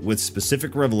intended, with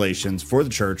specific revelations for the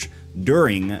church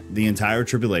during the entire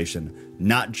tribulation,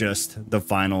 not just the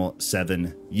final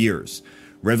 7 years.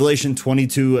 Revelation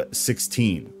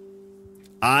 22:16.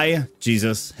 I,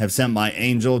 Jesus, have sent my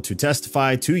angel to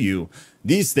testify to you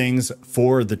these things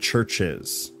for the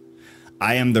churches.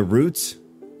 I am the root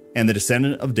and the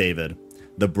descendant of David,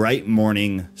 the bright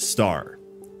morning star.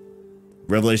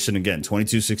 Revelation again,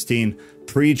 22:16,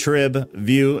 pre-trib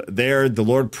view there. The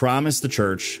Lord promised the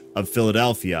church of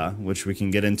Philadelphia, which we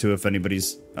can get into if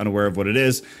anybody's unaware of what it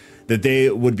is, that they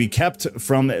would be kept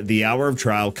from the hour of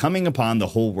trial coming upon the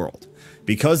whole world.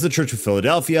 Because the church of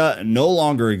Philadelphia no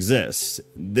longer exists,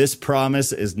 this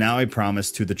promise is now a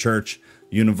promise to the church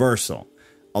universal.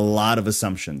 A lot of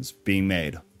assumptions being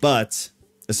made, but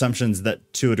assumptions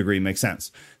that to a degree make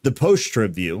sense. The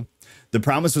post-trib view, the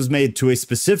promise was made to a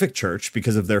specific church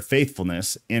because of their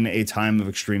faithfulness in a time of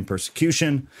extreme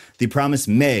persecution. The promise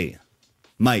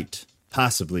might,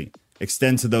 possibly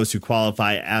extend to those who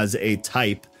qualify as a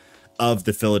type of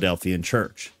the Philadelphian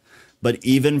church. But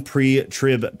even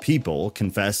pre-trib people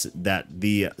confess that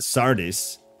the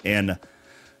Sardis and...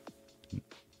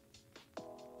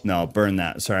 No, burn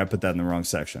that. Sorry, I put that in the wrong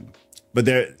section. But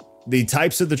the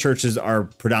types of the churches are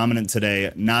predominant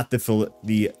today, not the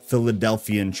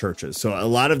Philadelphian churches. So a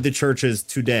lot of the churches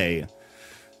today,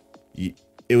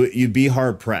 you'd be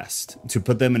hard pressed to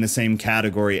put them in the same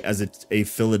category as a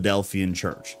Philadelphian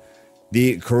church.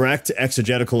 The correct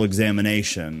exegetical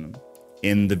examination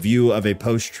in the view of a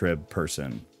post-trib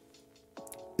person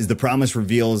is the promise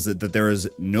reveals that there is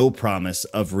no promise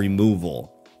of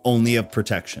removal, only of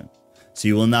protection. So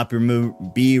you will not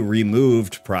be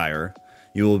removed prior.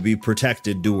 You will be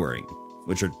protected during,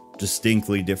 which are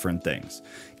distinctly different things,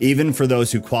 even for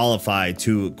those who qualify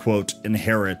to, quote,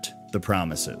 inherit the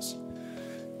promises.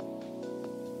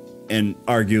 And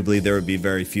arguably, there would be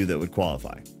very few that would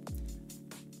qualify.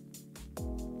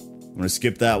 I'm going to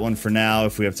skip that one for now.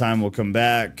 If we have time, we'll come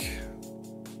back.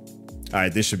 All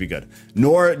right, this should be good.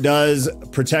 Nor does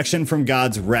protection from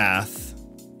God's wrath.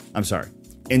 I'm sorry.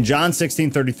 In John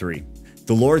 16:33,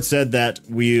 the Lord said that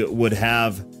we would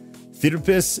have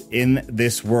Therapis in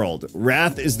this world.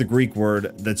 Wrath is the Greek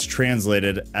word that's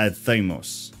translated as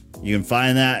themos. You can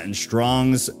find that in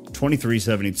Strong's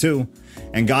 2372.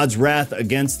 And God's wrath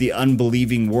against the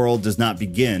unbelieving world does not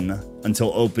begin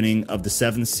until opening of the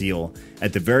seventh seal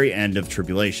at the very end of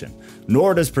tribulation.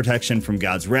 Nor does protection from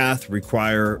God's wrath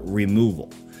require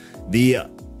removal. The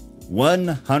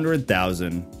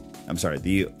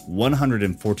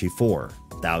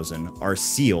 144,000 are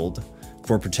sealed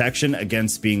for protection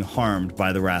against being harmed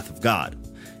by the wrath of God.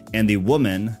 And the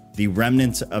woman, the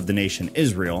remnant of the nation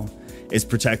Israel, is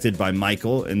protected by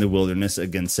Michael in the wilderness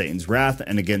against Satan's wrath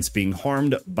and against being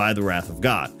harmed by the wrath of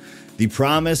God. The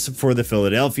promise for the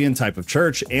Philadelphian type of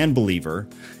church and believer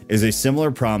is a similar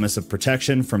promise of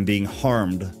protection from being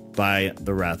harmed by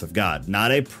the wrath of God,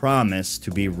 not a promise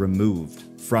to be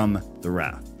removed from the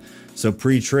wrath. So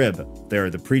pre-trib,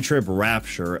 the pre-trib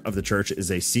rapture of the church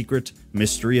is a secret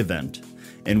mystery event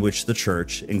in which the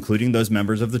church, including those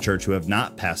members of the church who have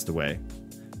not passed away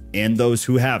and those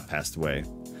who have passed away,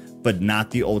 but not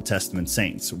the Old Testament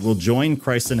saints, will join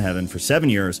Christ in heaven for 7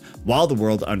 years while the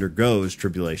world undergoes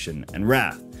tribulation and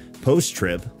wrath.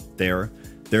 Post-trib, there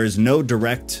is no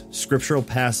direct scriptural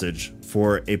passage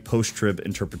for a post-trib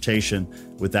interpretation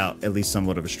without at least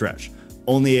somewhat of a stretch.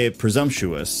 Only a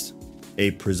presumption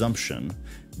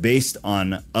based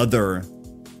on other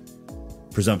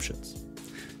presumptions.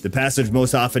 The passage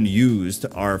most often used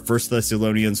are 1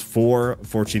 Thessalonians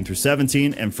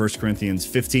 4:14-17 and 1 Corinthians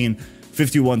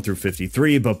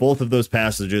 15:51-53, but both of those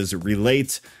passages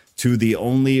relate to the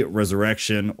only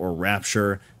resurrection or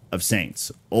rapture of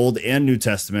saints, Old and New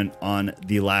Testament, on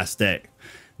the last day.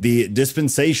 The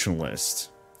dispensationalist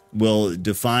will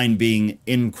define being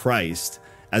in Christ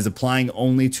as applying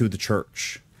only to the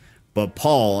church. But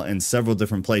Paul, in several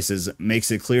different places,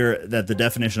 makes it clear that the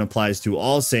definition applies to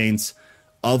all saints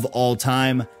of all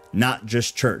time, not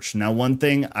just church. Now, one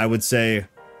thing I would say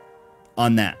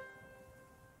on that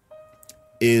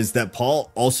is that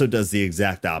Paul also does the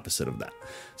exact opposite of that.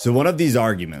 So one of these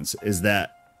arguments is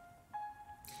that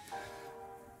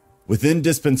within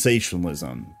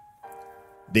dispensationalism,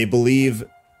 they believe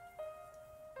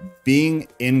being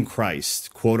in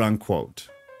Christ, quote unquote,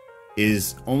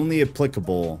 is only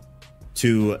applicable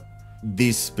to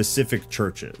these specific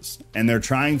churches. And they're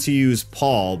trying to use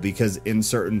Paul because in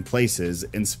certain places,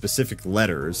 in specific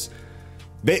letters,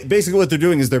 basically what they're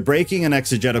doing is they're breaking an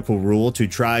exegetical rule to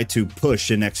try to push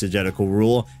an exegetical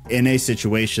rule in a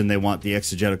situation they want the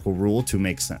exegetical rule to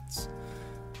make sense.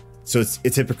 So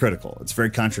it's hypocritical. It's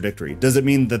very contradictory. Does it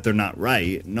mean that they're not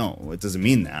right? No, it doesn't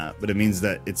mean that. But it means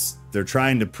that they're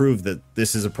trying to prove that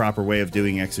this is a proper way of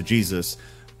doing exegesis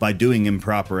by doing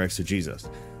improper exegesis.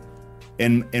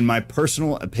 In my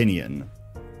personal opinion,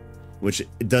 which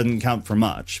it doesn't count for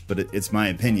much, but it's my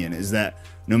opinion, is that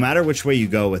no matter which way you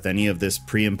go with any of this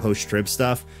pre and post trib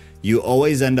stuff, you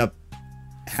always end up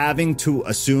having to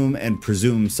assume and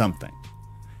presume something.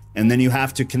 And then you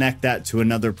have to connect that to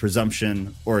another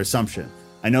presumption or assumption.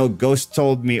 I know Ghost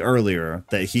told me earlier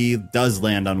that he does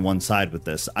land on one side with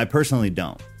this. I personally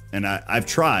don't. And I've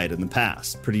tried in the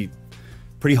past pretty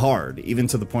hard, even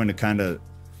to the point of kind of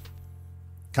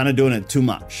doing it too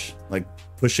much, like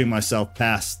pushing myself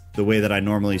past the way that I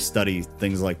normally study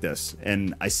things like this.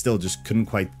 And I still just couldn't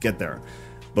quite get there.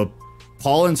 But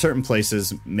Paul in certain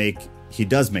places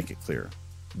does make it clear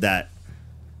that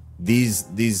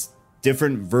these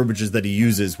different verbiages that he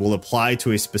uses will apply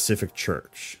to a specific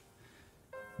church.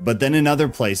 But then in other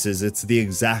places, it's the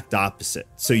exact opposite.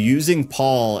 So using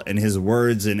Paul and his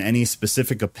words in any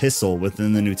specific epistle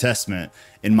within the New Testament,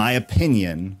 in my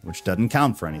opinion, which doesn't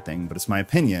count for anything, but it's my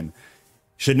opinion,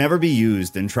 should never be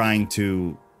used in trying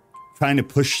to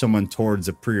push someone towards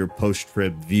a pre or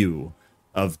post-trib view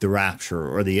of the rapture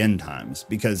or the end times.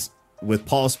 Because with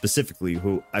Paul specifically,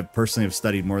 who I personally have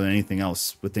studied more than anything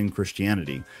else within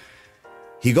Christianity,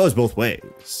 he goes both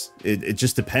ways. It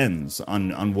just depends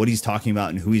on what he's talking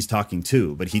about and who he's talking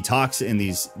to. But he talks in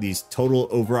these total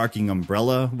overarching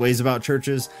umbrella ways about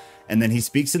churches, and then he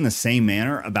speaks in the same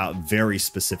manner about very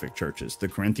specific churches. The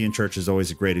Corinthian church is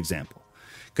always a great example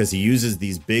because he uses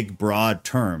these big, broad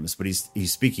terms, but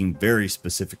he's speaking very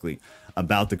specifically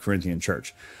about the Corinthian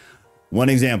church. One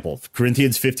example,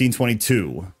 Corinthians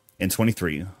 15:22 and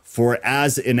 23. For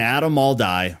as in Adam all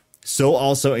die, so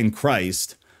also in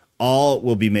Christ all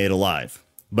will be made alive,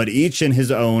 but each in his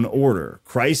own order.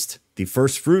 Christ, the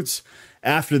first fruits.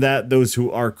 After that, those who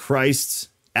are Christ's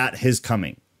at his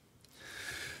coming.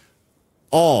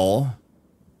 All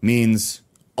means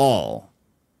all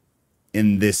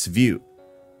in this view.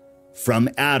 From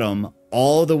Adam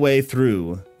all the way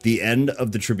through the end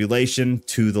of the tribulation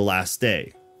to the last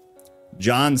day.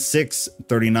 John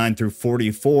 6:39 through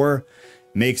 44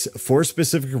 makes 4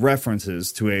 specific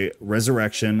references to a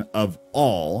resurrection of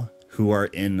all who are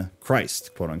in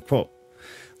Christ, quote unquote,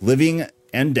 living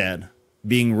and dead,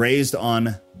 being raised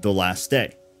on the last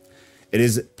day. It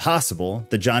is possible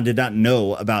that John did not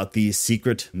know about the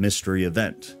secret mystery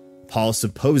event Paul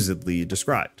supposedly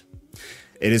described.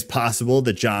 It is possible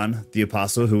that John, the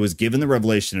apostle who was given the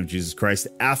revelation of Jesus Christ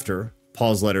after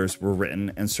Paul's letters were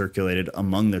written and circulated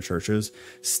among the churches,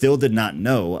 still did not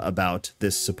know about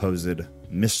this supposed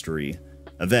mystery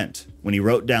event when he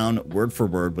wrote down word for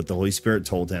word what the Holy Spirit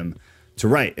told him to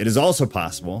write. It is also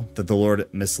possible that the Lord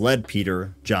misled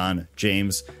Peter, John,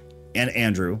 James, and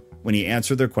Andrew when he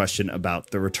answered their question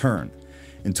about the return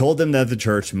and told them that the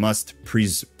church must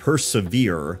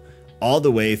persevere all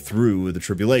the way through the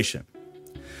tribulation.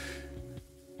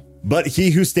 But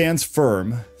he who stands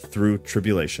firm through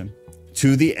tribulation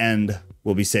to the end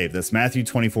will be saved. That's Matthew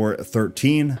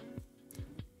 24:13.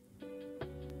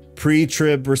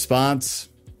 Pre-trib response.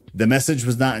 The message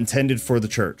was not intended for the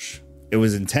church. It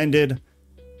was intended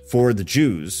for the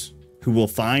Jews who will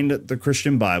find the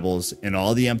Christian Bibles in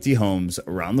all the empty homes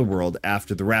around the world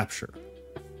after the rapture.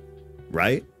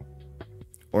 Right?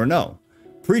 Or no?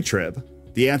 Pre-trib,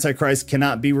 the Antichrist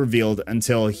cannot be revealed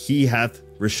until he hath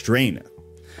restrained,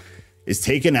 is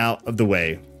taken out of the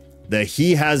way. That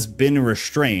he has been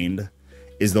restrained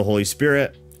is the Holy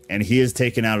Spirit, and he is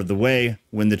taken out of the way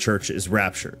when the church is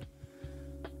raptured.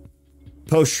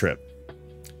 Post-trib,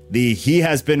 the he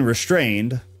has been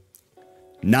restrained,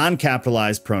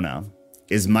 non-capitalized pronoun,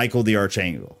 is Michael the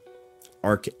archangel.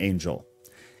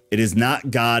 It is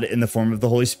not God in the form of the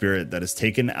Holy Spirit that is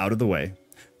taken out of the way,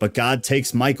 but God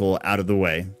takes Michael out of the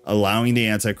way, allowing the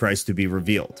Antichrist to be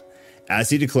revealed, as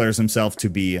he declares himself to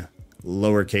be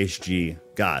lowercase g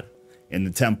God in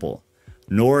the temple.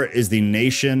 Nor is the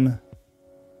nation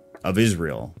of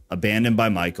Israel abandoned by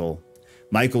Michael.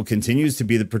 Michael continues to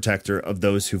be the protector of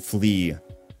those who flee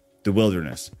the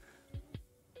wilderness.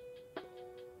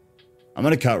 I'm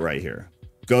going to cut right here.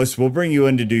 Ghost, we'll bring you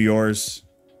in to do yours.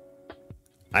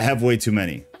 I have way too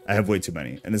many.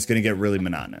 And it's going to get really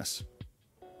monotonous.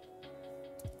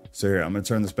 So here, I'm going to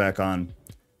turn this back on.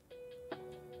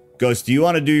 Ghost, do you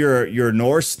want to do your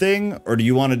Norse thing, or do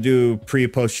you want to do pre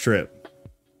post trip?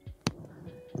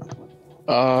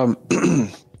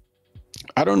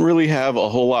 I don't really have a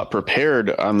whole lot prepared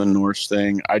on the Norse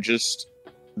thing.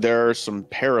 There are some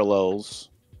parallels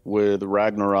with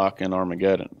Ragnarok and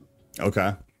Armageddon.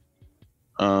 Okay.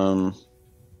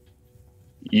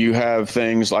 You have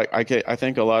things like, I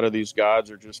think a lot of these gods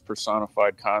are just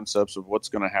personified concepts of what's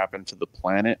going to happen to the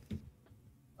planet.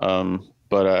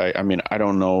 but I mean, I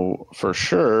don't know for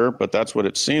sure, but that's what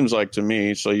it seems like to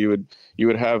me. So you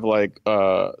would have like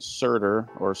Surtur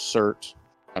or Surt.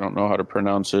 I don't know how to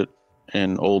pronounce it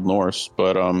in Old Norse,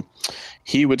 but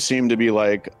he would seem to be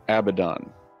like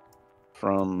Abaddon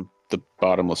from the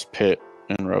bottomless pit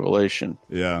in Revelation.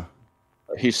 Yeah.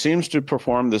 He seems to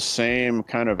perform the same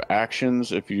kind of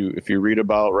actions if you read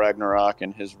about Ragnarok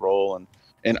and his role,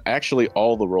 and actually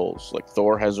all the roles. Like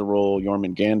Thor has a role,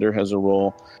 Jormungandr has a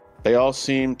role. They all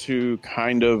seem to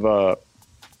kind of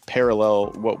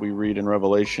parallel what we read in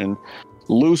Revelation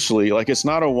loosely. Like it's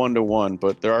not a one-to-one,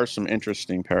 but there are some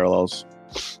interesting parallels.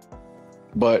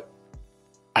 But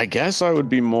I guess I would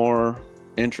be more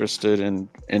interested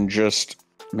in just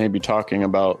maybe talking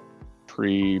about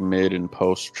pre, mid, and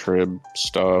post-trib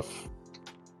stuff.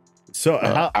 So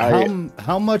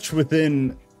how much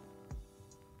within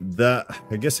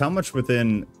how much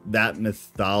within that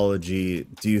mythology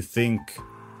do you think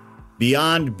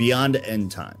beyond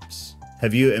end times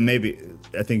have you, and maybe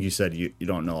I think you said you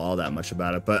don't know all that much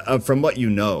about it, but from what you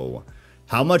know,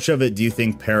 how much of it do you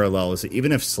think parallels,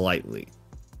 even if slightly,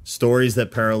 stories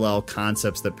that parallel,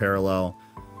 concepts that parallel?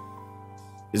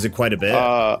 Is it quite a bit?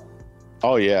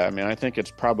 Oh yeah, I mean, I think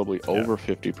it's probably over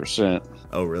 50%.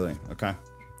 Oh really? Okay.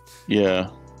 Yeah.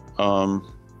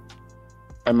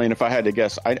 I mean, if I had to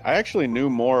guess, I actually knew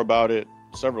more about it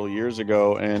several years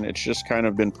ago, and it's just kind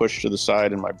of been pushed to the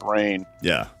side in my brain.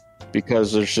 Yeah.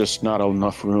 Because there's just not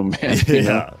enough room, man.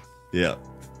 Yeah. Yeah.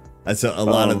 That's a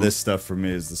lot of this stuff for me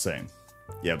is the same.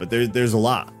 Yeah, but there's a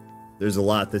lot. There's a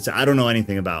lot that's, I don't know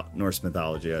anything about Norse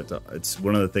mythology. It's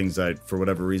one of the things I, for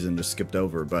whatever reason, just skipped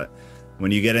over. But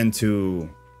when you get into,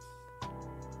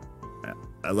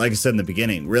 like I said in the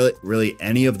beginning, really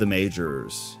any of the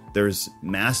majors, there's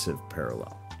massive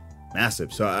parallel.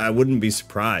 Massive. So I wouldn't be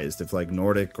surprised if like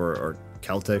Nordic or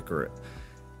Celtic, or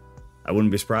I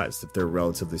wouldn't be surprised if they're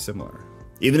relatively similar.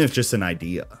 Even if just an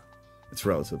idea, it's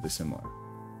relatively similar.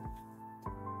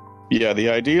 Yeah, the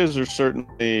ideas are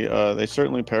certainly, they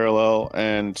certainly parallel.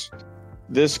 And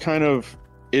this kind of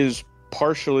is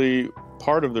partially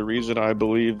part of the reason I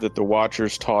believe that the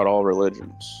Watchers taught all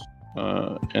religions.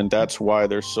 And that's why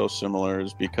they're so similar,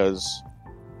 is because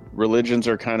religions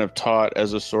are kind of taught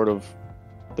as a sort of,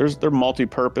 they're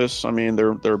multi-purpose. I mean,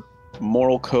 they're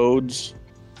moral codes.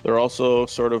 They're also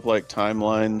sort of like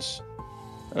timelines,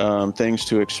 things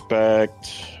to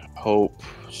expect, hope,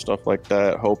 stuff like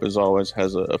that. Hope is always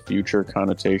has a future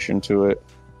connotation to it.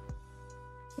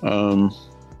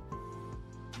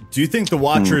 Do you think the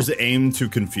Watchers aim to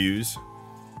confuse?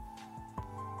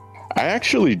 I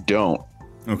actually don't.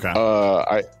 Okay.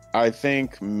 I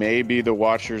think maybe the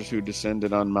Watchers who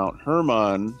descended on Mount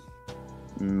Hermon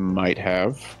might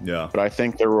have. Yeah. But I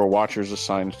think there were Watchers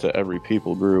assigned to every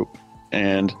people group,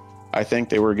 and I think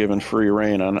they were given free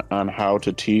reign on how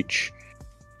to teach.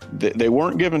 They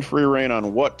weren't given free reign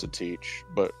on what to teach,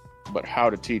 but how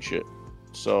to teach it.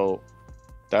 So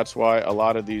that's why a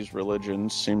lot of these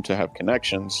religions seem to have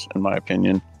connections, in my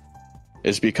opinion,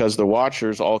 is because the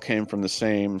Watchers all came from the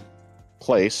same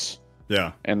place.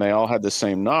 Yeah. And they all had the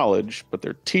same knowledge, but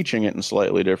they're teaching it in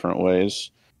slightly different ways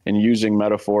and using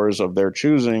metaphors of their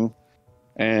choosing.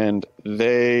 And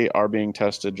they are being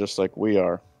tested just like we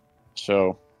are.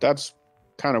 So that's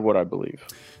kind of what I believe.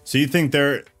 So you think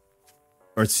or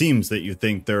it seems that you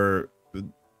think they're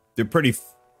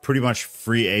pretty much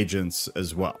free agents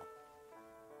as well.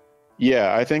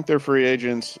 Yeah, I think they're free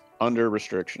agents under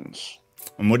restrictions.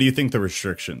 And what do you think the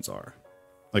restrictions are?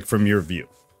 Like from your view?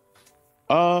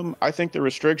 I think the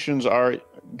restrictions are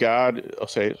God, I'll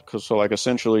say, so like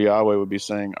essentially Yahweh would be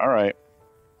saying, all right,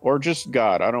 or just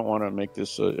God. I don't want to make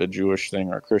this a Jewish thing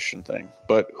or a Christian thing,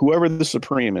 but whoever the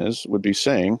supreme is would be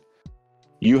saying,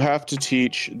 you have to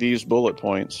teach these bullet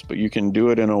points, but you can do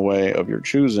it in a way of your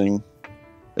choosing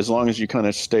as long as you kind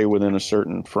of stay within a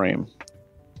certain frame.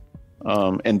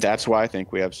 And that's why I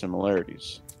think we have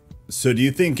similarities. So do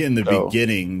you think in the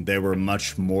beginning they were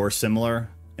much more similar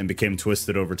and became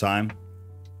twisted over time?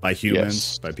 By humans,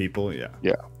 yes. By people, yeah.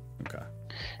 Yeah. Okay.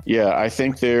 Yeah, I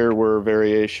think there were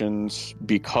variations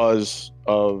because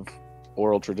of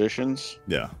oral traditions.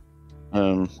 Yeah.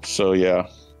 So yeah,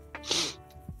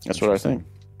 that's what I think.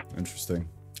 Interesting.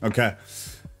 Okay.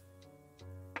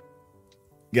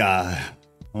 Yeah,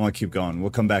 I want to keep going.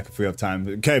 We'll come back if we have time.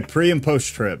 Okay, pre and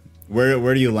post trib.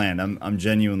 Where do you land? I'm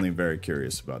genuinely very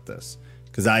curious about this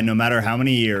because no matter how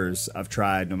many years I've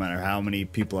tried, no matter how many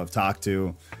people I've talked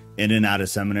to. In and out of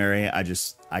seminary,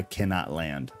 I cannot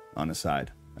land on a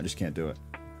side. I just can't do it.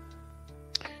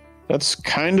 That's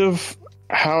kind of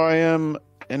how I am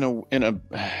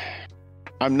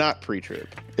I'm not pre-trib.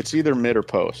 It's either mid or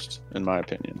post, in my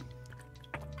opinion.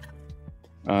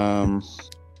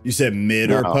 You said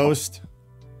mid or post?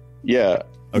 Yeah,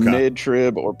 okay.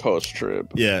 Mid-trib or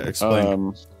post-trib. Yeah,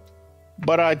 explain.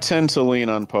 But I tend to lean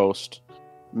on post,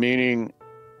 meaning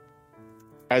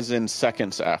as in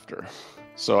seconds after.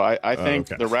 So I think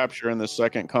the rapture and the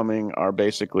second coming are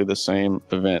basically the same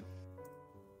event.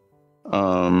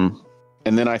 And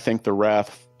then I think the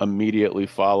wrath immediately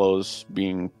follows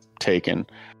being taken.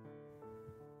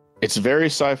 It's very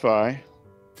sci-fi.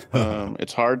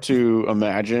 It's hard to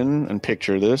imagine and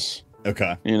picture this.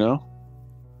 Okay. You know?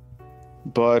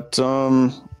 But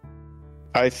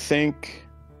I think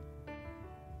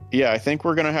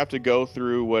we're going to have to go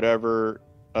through whatever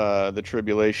the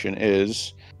tribulation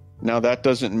is. Now, that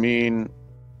doesn't mean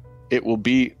it will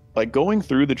be like going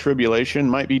through the tribulation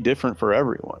might be different for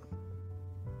everyone.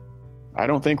 I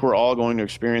don't think we're all going to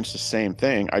experience the same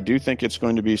thing. I do think it's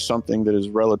going to be something that is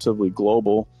relatively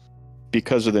global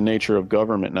because of the nature of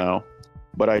government now.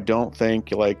 But I don't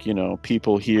think, like, you know,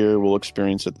 people here will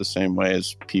experience it the same way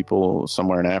as people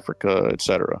somewhere in Africa,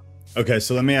 etc. Okay,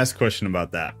 so let me ask a question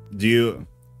about that.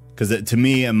 Because to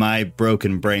me, in my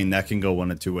broken brain, that can go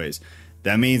one of two ways.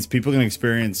 That means people can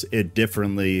experience it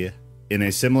differently in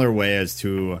a similar way as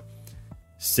to,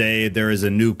 say, there is a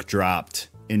nuke dropped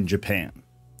in Japan.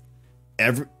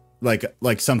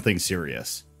 Like something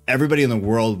serious. Everybody in the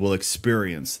world will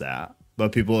experience that,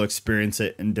 but people will experience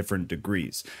it in different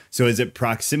degrees. So is it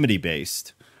proximity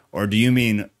based, or do you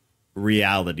mean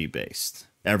reality based?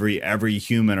 Every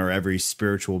human or every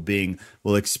spiritual being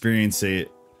will experience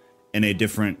it in a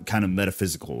different kind of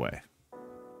metaphysical way.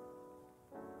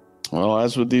 Well,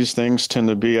 as with these things tend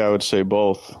to be, I would say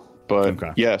both.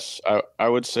 But yes, I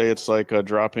would say it's like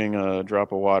dropping a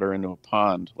drop of water into a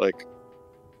pond. Like,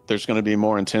 there's going to be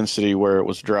more intensity where it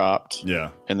was dropped.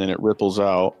 Yeah. And then it ripples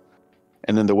out.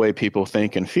 And then the way people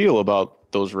think and feel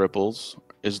about those ripples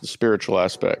is the spiritual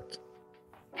aspect.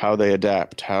 How they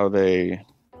adapt,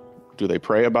 do they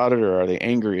pray about it, or are they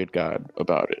angry at God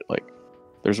about it? Like,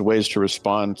 there's ways to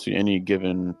respond to any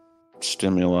given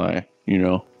stimuli, you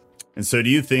know? And so do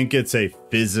you think it's a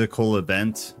physical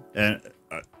event,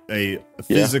 a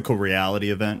physical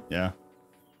reality event? Yeah.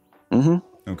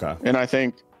 Mm-hmm. Okay. And I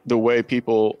think the way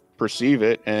people perceive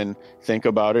it and think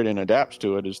about it and adapt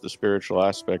to it is the spiritual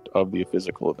aspect of the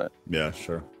physical event. Yeah,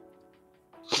 sure.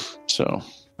 So.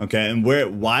 Okay. And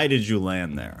why did you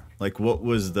land there? Like, what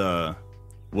was the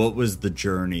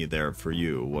journey there for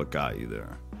you? What got you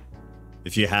there?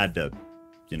 If you had to,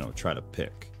 try to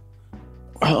pick.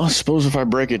 Well, I suppose if I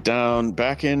break it down,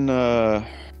 back in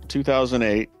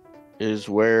 2008 is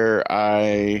where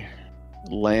I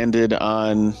landed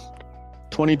on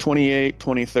 2028,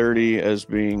 2030 as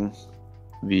being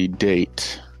the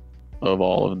date of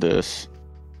all of this.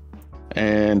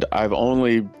 And I've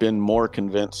only been more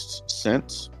convinced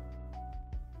since.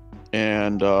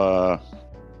 And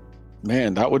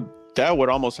man, that would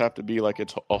almost have to be like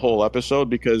it's a whole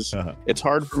episode, because it's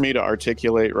hard for me to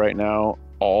articulate right now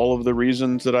all of the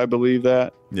reasons that I believe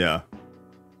that. Yeah.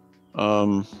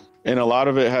 And a lot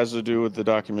of it has to do with the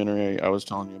documentary I was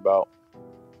telling you about.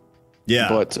 Yeah.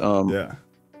 But yeah.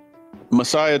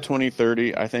 Messiah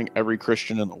 2030, I think every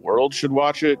Christian in the world should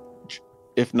watch it,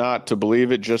 if not to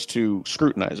believe it, just to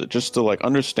scrutinize it, just to like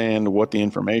understand what the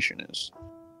information is.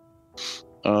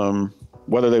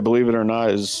 Whether they believe it or not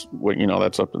is what,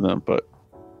 that's up to them. But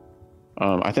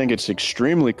I think it's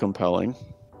extremely compelling.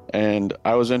 And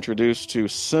I was introduced to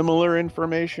similar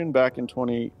information back in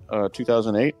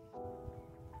 2008.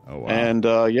 Oh, wow. And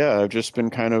I've just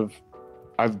been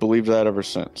I've believed that ever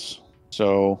since.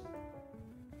 So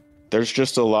there's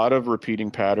just a lot of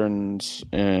repeating patterns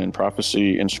in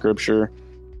prophecy in scripture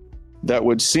that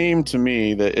would seem to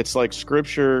me that it's like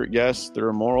scripture. Yes, there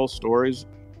are moral stories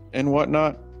and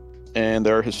whatnot, and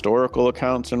there are historical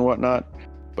accounts and whatnot,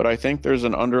 but I think there's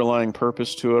an underlying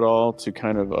purpose to it all to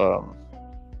kind of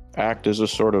act as a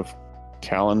sort of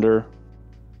calendar.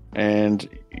 And,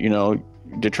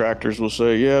 detractors will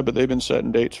say, yeah, but they've been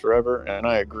setting dates forever. And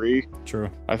I agree. True.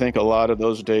 I think a lot of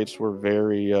those dates were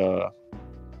very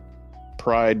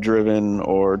pride driven,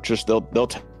 or just they'll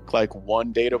take like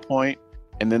one data point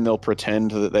and then they'll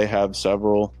pretend that they have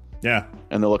several. Yeah.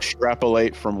 And they'll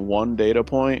extrapolate from one data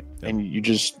point. Yep. And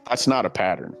that's not a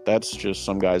pattern. That's just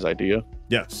some guy's idea.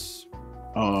 Yes.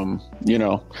 So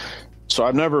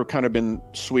I've never kind of been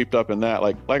swept up in that.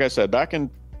 Like I said, back in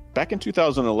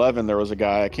 2011, there was a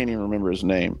guy, I can't even remember his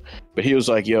name, but he was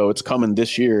like, yo, it's coming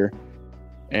this year.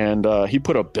 And he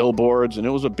put up billboards, and it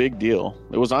was a big deal.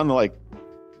 It was on like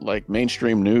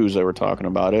mainstream news. They were talking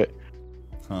about it.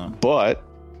 But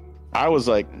I was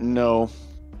like, no,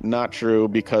 not true,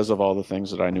 because of all the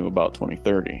things that I knew about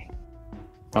 2030.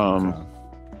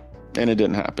 and it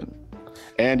didn't happen.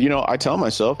 And, I tell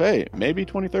myself, hey, maybe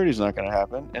 2030 is not going to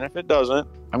happen. And if it doesn't,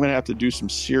 I'm going to have to do some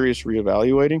serious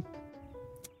reevaluating.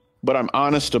 But I'm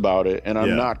honest about it, and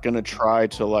I'm not going to try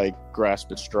to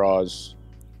grasp at straws.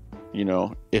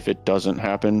 If it doesn't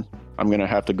happen, I'm going to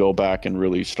have to go back and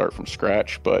really start from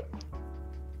scratch. But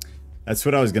that's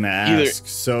what I was going to ask.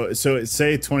 So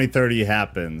say 2030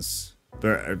 happens,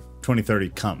 or 2030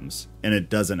 comes, and it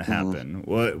doesn't happen.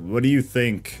 What do you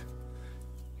think?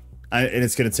 And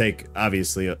it's going to take,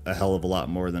 obviously, a hell of a lot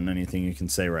more than anything you can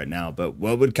say right now. But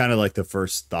what would kind of the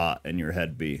first thought in your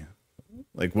head be?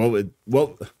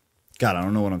 God, I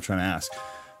don't know what I'm trying to ask.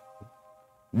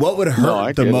 What would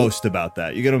hurt the most about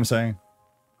that? You get what I'm saying?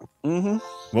 Mm-hmm.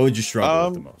 What would you struggle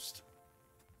with the most?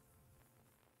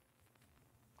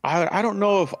 I don't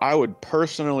know if I would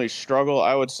personally struggle.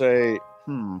 I would say,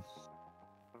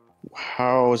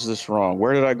 how is this wrong?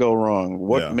 Where did I go wrong?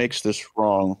 What makes this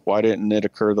wrong? Why didn't it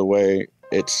occur the way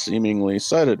it seemingly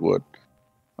said it would?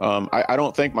 I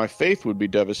don't think my faith would be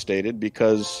devastated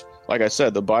because, like I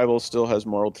said, the Bible still has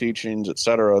moral teachings,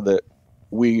 etc., that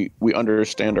we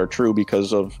understand are true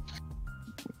because of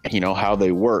how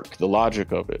they work, the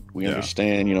logic of it. We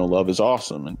understand love is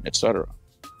awesome, and etc.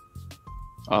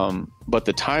 But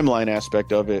the timeline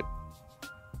aspect of it,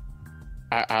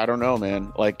 I don't know,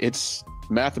 man. It's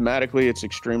mathematically, it's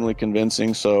extremely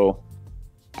convincing. So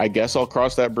I guess I'll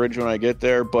cross that bridge when I get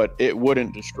there, but it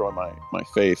wouldn't destroy my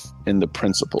faith in the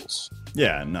principles.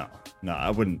 Yeah, no, I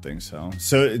wouldn't think so.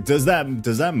 So does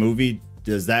that movie,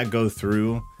 does that go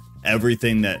through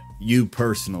everything that you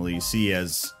personally see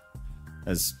as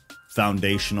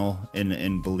foundational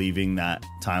in believing that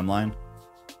timeline?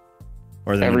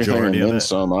 Or the everything majority and of then it?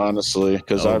 Some, honestly,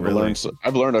 because I've really?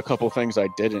 learned a couple things I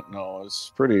didn't know.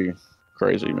 It's pretty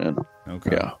crazy, man.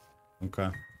 Okay. Yeah. Okay.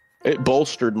 It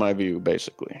bolstered my view,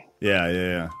 basically.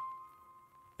 Yeah.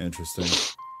 Interesting.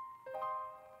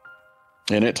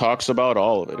 And it talks about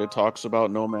all of it. It talks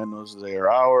about no man knows the day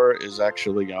or hour is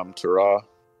actually Yom Teruah,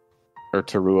 or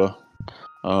Teruah,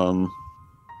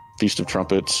 Feast of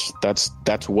Trumpets. That's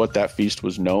what that feast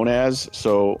was known as.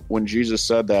 So when Jesus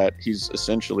said that, he's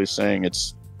essentially saying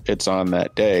it's on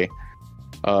that day.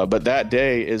 But that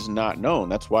day is not known.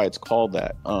 That's why it's called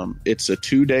that. It's a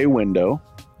 2-day window,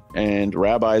 and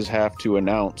rabbis have to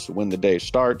announce when the day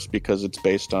starts because it's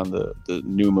based on the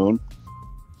new moon,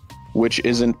 which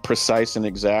isn't precise and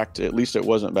exact. At least it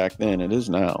wasn't back then. It is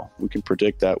now. We can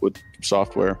predict that with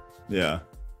software. Yeah.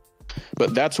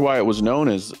 But that's why it was known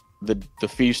as the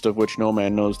feast of which no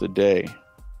man knows the day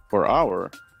or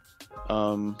hour,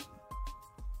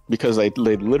 because they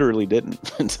literally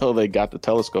didn't until they got the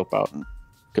telescope out and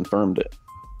confirmed it.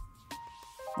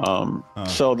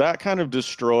 So that kind of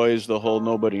destroys the whole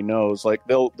nobody knows.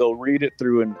 They'll read it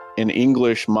through an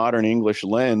English, modern English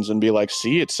lens and be like,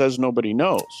 see, it says nobody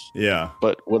knows. Yeah.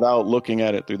 But without looking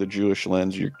at it through the Jewish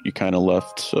lens, you kind of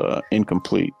left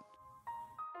incomplete.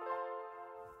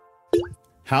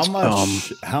 How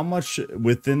much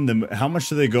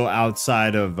do they go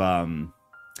outside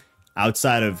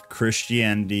of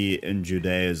Christianity and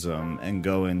Judaism and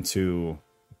go into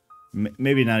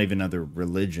maybe not even other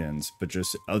religions, but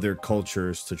just other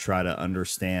cultures to try to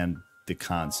understand the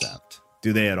concept?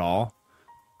 Do they at all?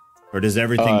 Or does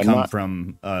everything come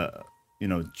from a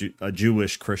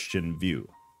Jewish Christian view?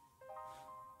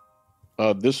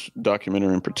 This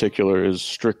documentary in particular is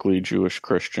strictly Jewish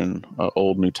Christian,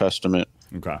 Old New Testament.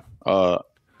 Okay.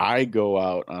 I go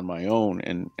out on my own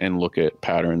and look at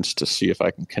patterns to see if I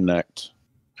can connect.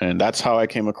 And that's how I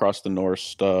came across the Norse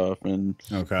stuff and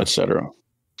etc.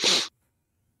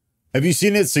 Have you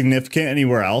seen it significant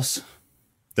anywhere else?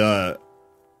 The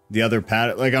other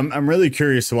pattern, I'm really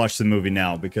curious to watch the movie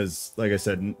now because, like I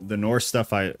said, the Norse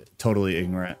stuff I totally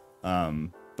ignorant.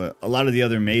 But a lot of the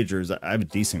other majors I have a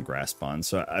decent grasp on.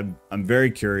 So I'm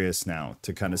very curious now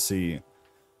to kind of see,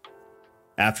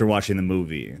 after watching the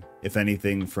movie, if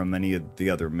anything from any of the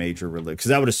other major religions,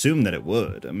 because I would assume that it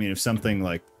would. I mean, if something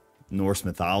like Norse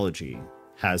mythology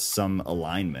has some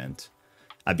alignment,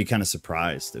 I'd be kind of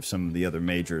surprised if some of the other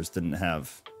majors didn't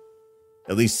have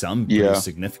at least some pretty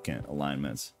significant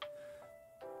alignments.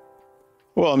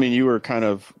 Well, I mean, you were kind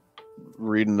of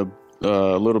reading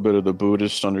a little bit of the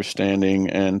Buddhist understanding,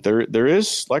 and there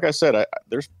is, like I said,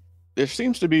 there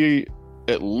seems to be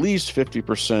at least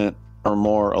 50% or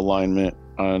more alignment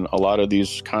on a lot of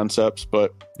these concepts.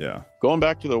 But going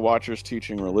back to the Watchers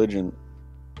teaching religion,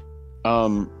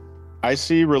 I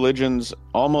see religions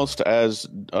almost as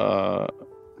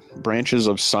branches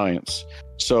of science.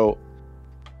 So,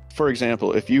 for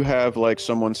example, if you have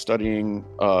someone studying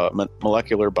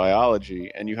molecular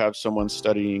biology and you have someone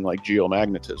studying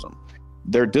geomagnetism,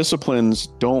 their disciplines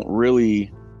don't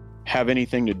really have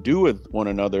anything to do with one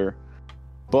another,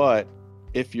 but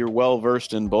if you're well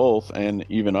versed in both and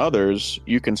even others,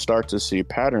 you can start to see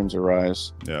patterns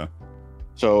arise. Yeah.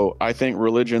 So I think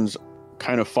religions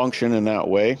kind of function in that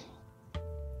way.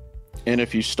 And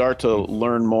if you start to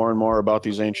learn more and more about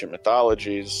these ancient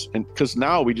mythologies, and because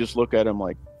now we just look at them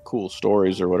like cool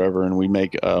stories or whatever, and we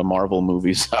make Marvel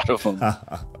movies out of them.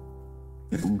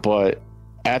 But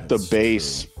at the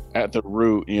base, at the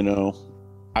root, you know,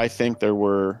 I think there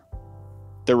were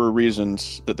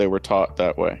reasons that they were taught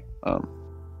that way.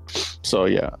 So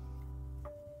yeah.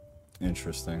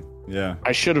 Interesting. Yeah.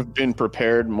 I should have been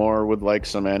prepared more with like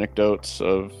some anecdotes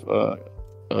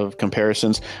of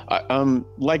comparisons.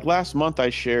 Like last month, I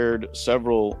shared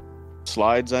several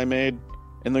slides I made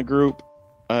in the group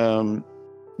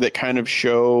that kind of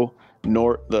show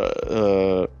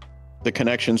the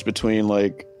connections between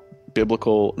like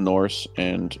biblical Norse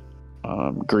and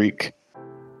Greek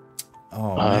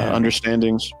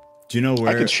understandings. Do you know where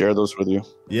I could share those with you?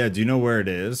 Yeah. Do you know where it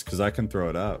is? Because I can throw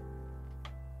it up.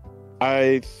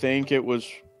 I think it was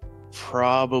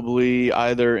probably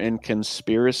either in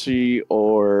conspiracy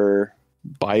or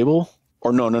Bible,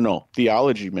 or no,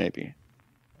 theology maybe.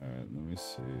 All right, let me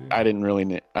see. I didn't really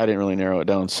narrow it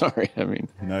down. Sorry. I mean,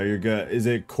 no, you're good. Is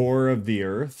it core of the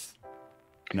earth?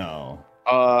 No.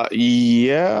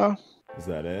 Yeah. Is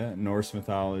that it? Norse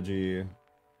mythology.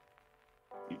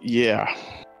 Yeah.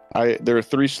 There are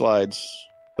 3 slides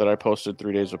that I posted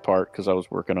 3 days apart because I was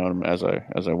working on them as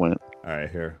I went. All right,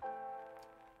 here.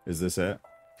 Is this it?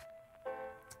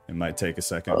 It might take a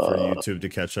second for YouTube to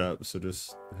catch up, so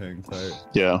just hang tight.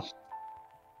 Yeah.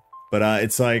 But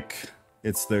it's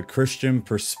the Christian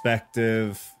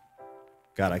perspective.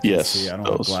 God, I can't see. I don't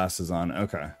have glasses on.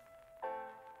 Okay.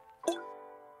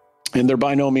 And they're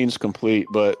by no means complete,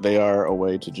 but they are a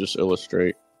way to just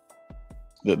illustrate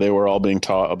that they were all being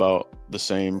taught about the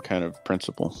same kind of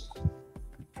principle.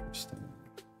 Interesting.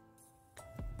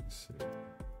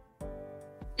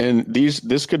 And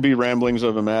this could be ramblings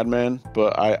of a madman,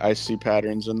 but I see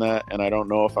patterns in that, and I don't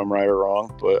know if I'm right or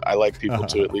wrong, but I like people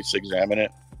to at least examine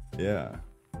it. Yeah.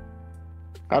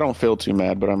 I don't feel too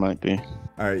mad, but I might be.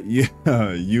 All right.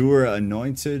 You were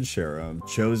anointed cherub,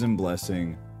 chosen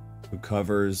blessing, who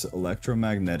covers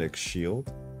electromagnetic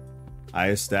shield. I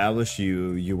established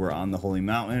you. You were on the holy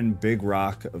mountain, big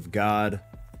rock of God.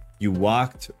 You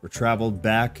walked or traveled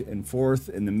back and forth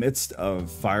in the midst of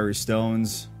fiery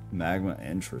stones. Magma.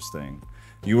 Interesting.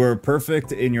 You were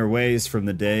perfect in your ways from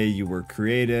the day you were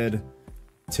created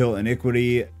till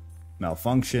iniquity,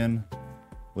 malfunction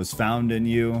was found in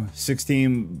you.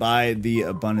 16 by the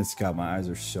abundance. God, my eyes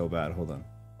are so bad. Hold on.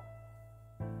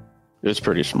 It's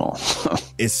pretty small.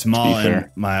 It's small,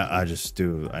 and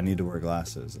I need to wear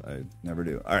glasses. I never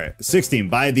do. All right. 16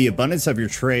 by the abundance of your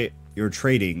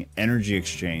trading energy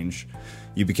exchange,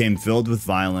 you became filled with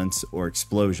violence or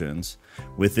explosions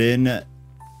within.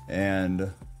 And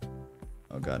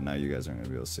oh god, now you guys aren't gonna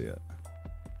be able to see it.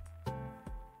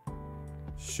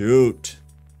 Shoot.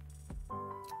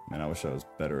 Man, I wish I was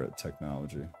better at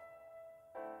technology.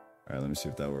 All right, let me see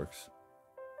if that works.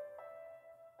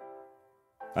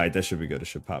 All right, that should be good. It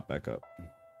should pop back up.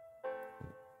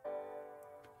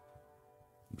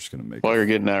 I'm just gonna make. While you're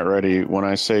getting that ready, when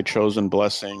I say chosen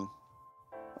blessing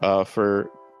for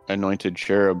anointed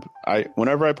cherub,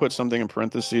 whenever I put something in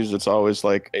parentheses, it's always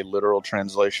like a literal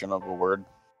translation of a word.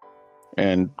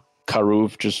 And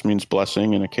karuv just means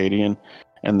blessing in Akkadian,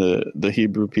 and the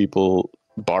Hebrew people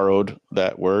borrowed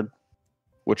that word,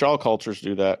 which all cultures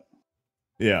do that.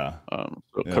 Yeah.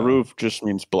 Karuv just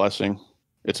means blessing.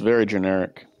 It's very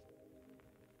generic,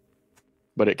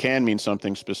 but it can mean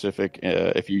something specific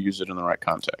if you use it in the right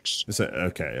context.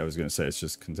 Okay, I was gonna say it's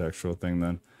just a contextual thing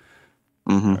then.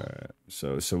 Mm-hmm. All right.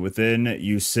 So within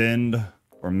you sinned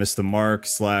or missed the mark /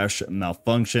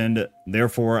 malfunctioned.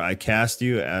 Therefore, I cast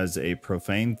you as a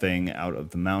profane thing out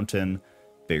of the mountain,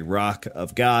 big rock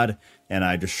of God, and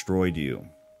I destroyed you.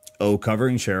 O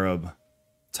covering cherub,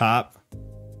 top,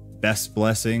 best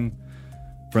blessing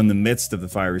from the midst of the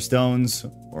fiery stones,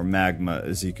 or magma,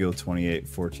 Ezekiel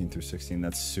 28:14-16.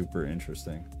 That's super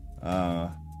interesting.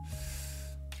 Let's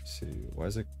see, why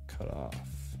is it cut off?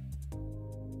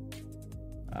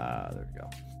 There we go.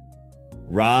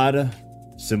 Rod,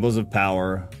 symbols of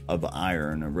power of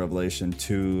iron, Revelation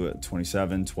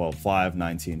 2:27, 12:5,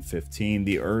 19:15.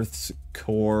 The earth's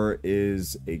core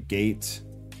is a gate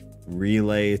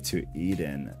relay to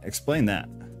Eden. Explain that.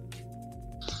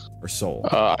 Or soul.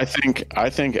 I think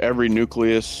every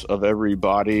nucleus of every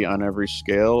body on every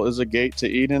scale is a gate to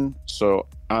Eden. So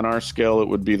on our scale, it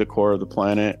would be the core of the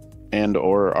planet and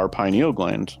or our pineal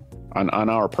gland. On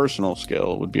our personal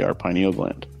scale, it would be our pineal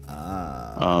gland.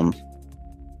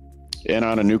 And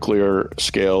on a nuclear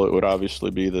scale, it would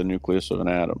obviously be the nucleus of an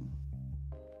atom.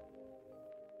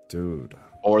 Dude.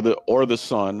 Or the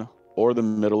sun, or the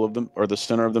middle of or the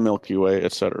center of the Milky Way,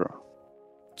 etc.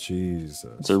 Jesus.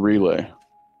 It's a relay.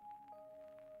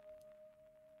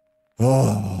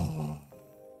 Oh.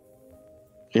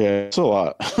 Yeah, it's a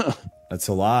lot. That's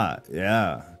a lot.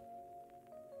 Yeah.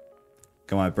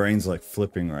 God, my brain's like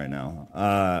flipping right now.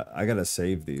 I gotta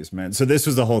save these, man. So this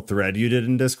was the whole thread you did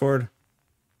in Discord?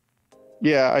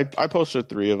 Yeah, I posted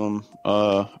 3 of them.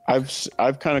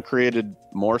 I've kind of created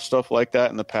more stuff like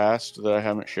that in the past that I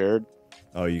haven't shared.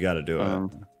 Oh, you got to do it.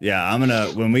 Yeah, I'm gonna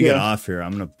when we get off here,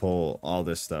 I'm gonna pull all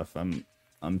this stuff. I'm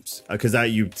because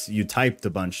you typed a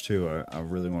bunch too. I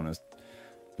really want to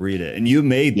read it, and you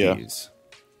made these.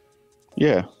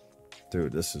 Yeah,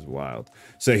 dude, this is wild.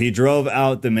 So he drove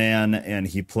out the man, and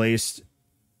he placed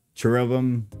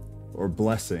cherubim or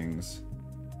blessings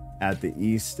at the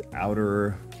east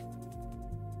outer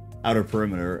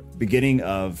perimeter, beginning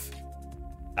of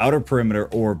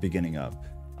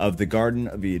the Garden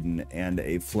of Eden, and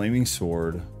a flaming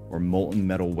sword or molten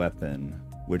metal weapon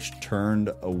which turned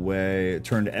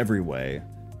every way,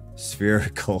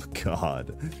 spherical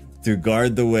God, to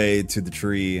guard the way to the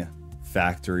tree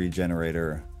factory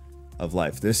generator of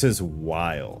life. This is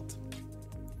wild.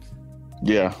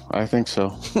 Yeah, I think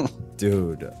so.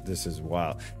 Dude, this is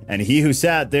wild. And he who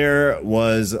sat there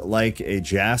was like a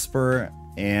jasper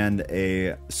and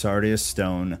a sardius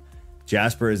stone.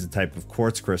 Jasper is a type of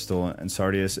quartz crystal, and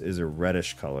sardius is a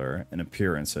reddish color in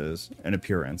appearance.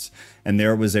 And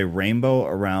there was a rainbow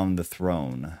around the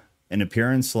throne, an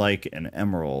appearance like an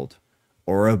emerald,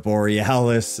 aurora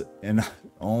borealis, and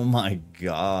oh my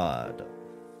god.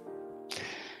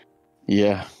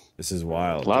 Yeah. This is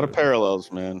wild. A lot of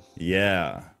parallels, man.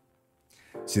 Yeah.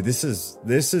 See, this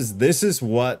is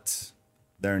what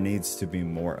there needs to be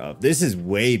more of. This is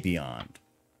way beyond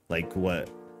like what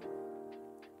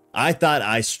I thought.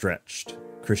 I stretched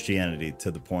Christianity to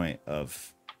the point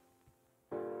of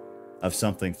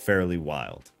something fairly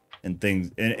wild and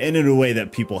things and in a way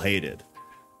that people hated.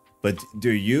 But do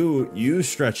you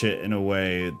stretch it in a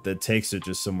way that takes it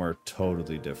just somewhere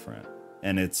totally different.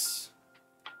 And it's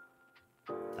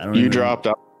dropped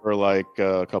out for like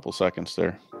a couple seconds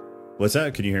there. What's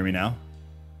that? Can you hear me now?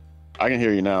 I can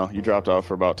hear you now. You dropped off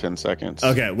for about 10 seconds.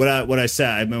 Okay, what I said,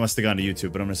 I must have gone to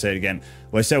YouTube, but I'm going to say it again.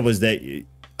 What I said was that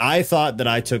I thought that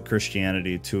I took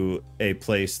Christianity to a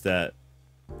place that,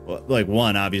 like,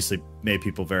 one, obviously made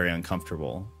people very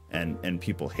uncomfortable and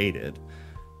people hated,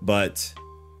 but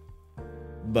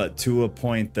to a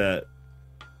point that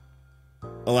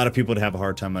a lot of people would have a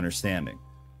hard time understanding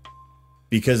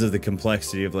because of the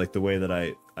complexity of like the way that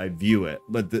I view it.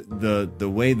 But the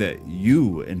way that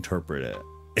you interpret it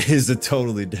is a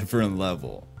totally different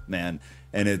level, man.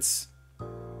 And it's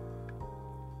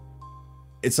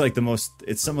like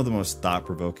it's some of the most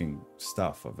thought-provoking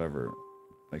stuff I've ever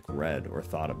like read or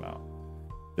thought about.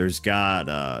 There's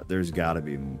gotta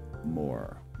be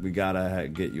more. We gotta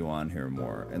get you on here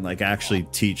more and like actually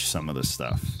teach some of this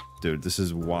stuff, dude. This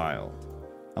is wild.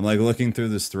 I'm like looking through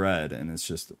this thread and it's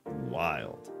just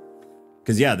wild.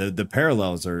 Because yeah, the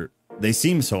parallels they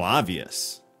seem so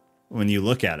obvious when you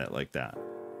look at it like that.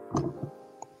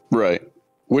 Right.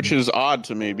 Which is odd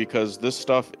to me because this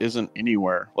stuff isn't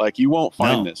anywhere. Like you won't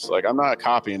find this. Like I'm not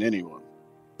copying anyone.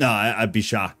 No, I'd be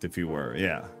shocked if you were.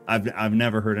 Yeah. I've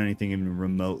never heard anything even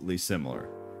remotely similar.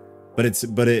 But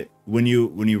when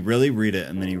you really read it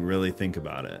and then you really think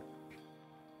about it.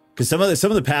 Because some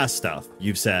of the past stuff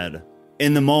you've said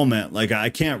in the moment, like I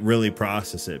can't really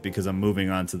process it because I'm moving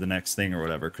on to the next thing or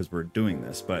whatever because we're doing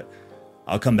this. But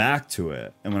I'll come back to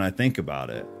it, and when I think about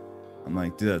it, I'm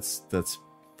like, dude, that's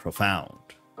profound,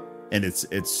 and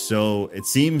it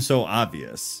seems so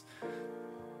obvious.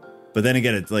 But then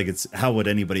again, it's how would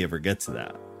anybody ever get to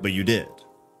that? But you did.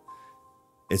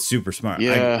 It's super smart.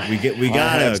 Yeah, we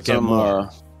gotta get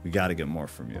more. We gotta get more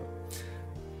from you.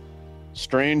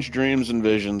 Strange dreams and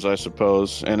visions, I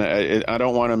suppose. And I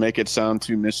don't want to make it sound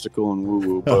too mystical and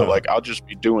woo-woo, but like I'll just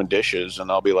be doing dishes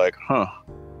and I'll be like, huh,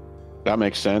 that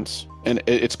makes sense. And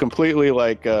it's completely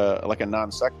like a non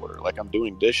sequitur. Like I'm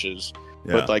doing dishes,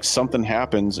 but like something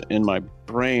happens in my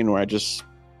brain where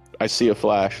I see a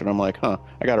flash and I'm like, huh,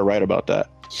 I got to write about that.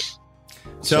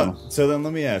 So then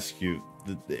let me ask you,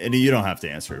 and you don't have to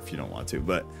answer if you don't want to,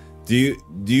 but do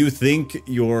you think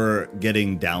you're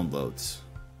getting downloads?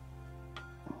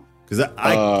 Because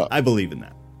I believe in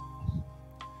that.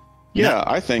 Yeah,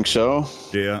 I think so.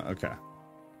 Yeah. Okay.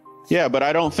 Yeah, but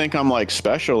I don't think I'm like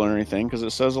special or anything because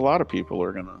it says a lot of people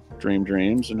are gonna dream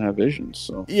dreams and have visions.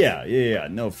 So Yeah.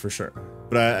 No, for sure.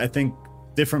 But I think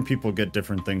different people get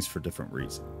different things for different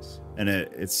reasons, and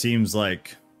it seems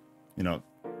like, you know,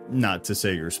 not to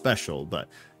say you're special, but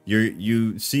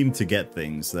you seem to get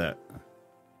things that,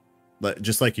 but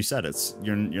just like you said, it's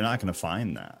you're not going to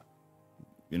find that,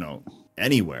 you know,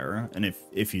 anywhere, and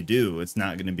if you do, it's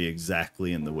not going to be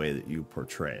exactly in the way that you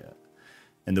portray it,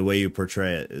 and the way you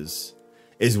portray it is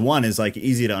like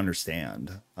easy to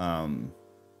understand,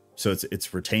 so it's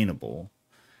retainable,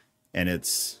 and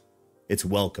it's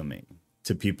welcoming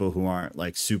to people who aren't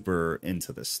like super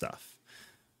into this stuff,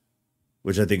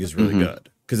 which I think is really good.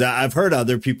 Because I've heard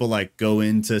other people like go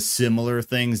into similar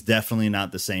things, definitely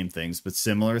not the same things, but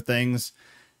similar things.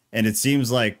 And it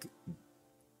seems like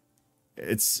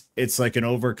it's like an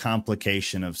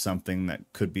overcomplication of something that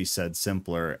could be said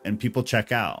simpler, and people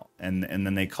check out, and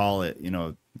then they call it, you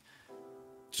know,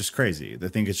 just crazy. They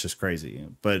think it's just crazy.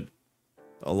 But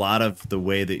a lot of the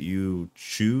way that you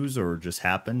choose or just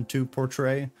happen to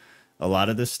portray a lot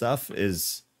of this stuff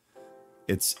is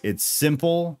it's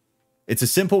simple. It's a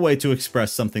simple way to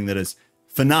express something that is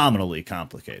phenomenally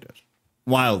complicated,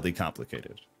 wildly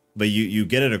complicated, but you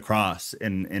get it across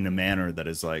in a manner that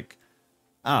is like,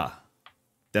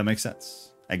 that makes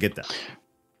sense. I get that.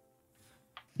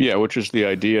 yeah, which is the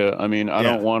idea. I mean, I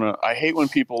don't want to. I hate when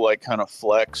people like kind of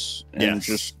flex and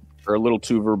just are a little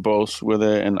too verbose with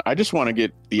it, and I just want to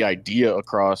get the idea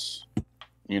across.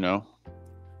 You know,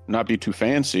 not be too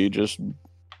fancy. Just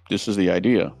this is the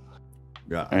idea.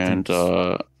 Yeah, and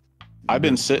I've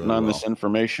been sitting really on this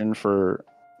information for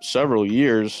several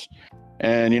years,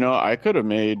 and you know, I could have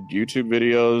made YouTube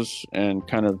videos and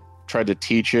kind of tried to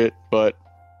teach it, but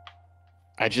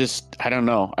I don't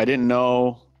know. I didn't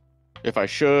know if I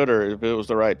should or if it was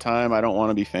the right time. I don't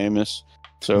want to be famous,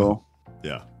 so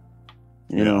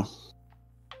you know.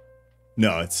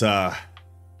 No, it's I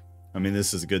mean,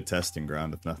 this is a good testing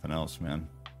ground if nothing else, man.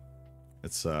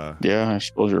 It's yeah, I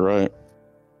suppose you're right.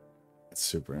 It's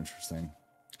super interesting.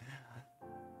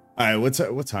 All right, what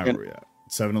time are we at?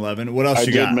 7-Eleven. What else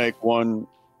you got? I did make one.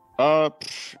 No.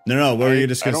 What were you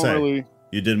just gonna say? Really,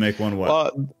 you did make one.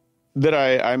 What? That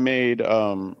I made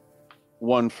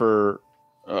one for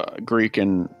Greek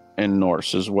and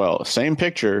Norse as well. Same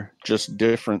picture, just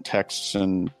different texts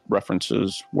and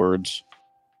references, words.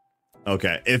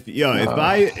 Okay.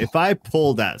 If I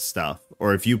pull that stuff,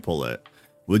 or if you pull it,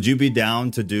 would you be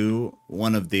down to do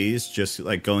one of these, just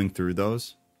like going through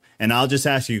those? And I'll just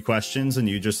ask you questions and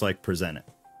you just like present it.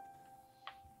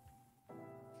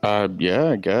 Yeah,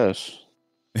 I guess.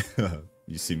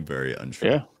 You seem very unsure.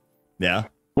 Yeah. Yeah.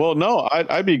 Well, no,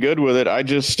 I'd be good with it. I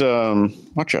just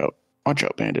watch out,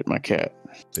 Bandit, my cat.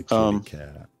 The kitty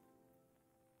cat.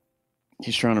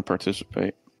 He's trying to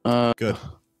participate. Good.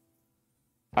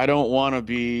 I don't want it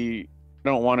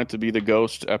to be the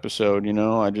ghost episode, you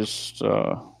know. I just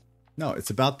no, it's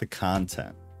about the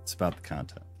content.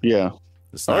 Yeah.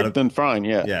 It's not then fine,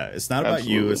 yeah. Yeah, it's not about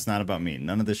you, it's not about me.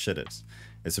 None of this shit is.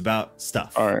 It's about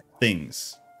stuff. All right.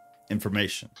 Things.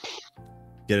 Information.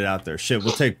 Get it out there. Shit,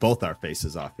 we'll take both our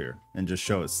faces off here and just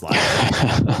show it slide.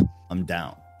 I'm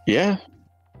down. Yeah.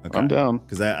 Okay. I'm down.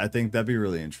 Because I think that'd be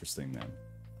really interesting, man.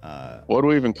 What do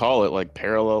we even call it? Like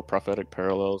prophetic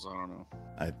parallels? I don't know.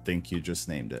 I think you just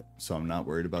named it, so I'm not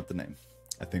worried about the name.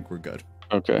 I think we're good.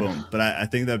 Okay. Boom. But I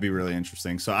think that'd be really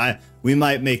interesting. So we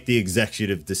might make the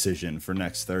executive decision for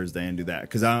next Thursday and do that,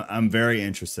 because I'm very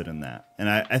interested in that, and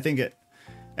I think it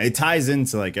ties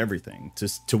into like everything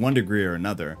to one degree or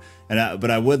another. But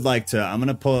I would like to. I'm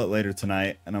gonna pull it later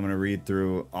tonight, and I'm gonna read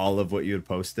through all of what you had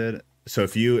posted. So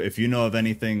if you know of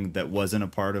anything that wasn't a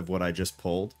part of what I just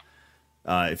pulled,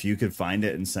 if you could find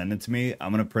it and send it to me,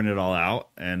 I'm going to print it all out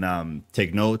and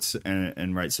take notes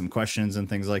and write some questions and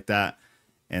things like that.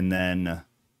 And then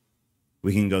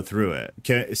we can go through it.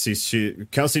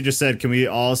 Kelsey just said, can we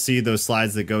all see those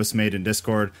slides that Ghost made in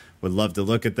Discord? Would love to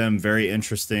look at them. Very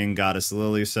interesting. Goddess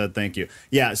Lily said, thank you.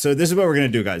 Yeah, so this is what we're going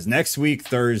to do, guys. Next week,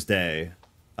 Thursday,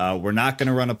 we're not going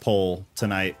to run a poll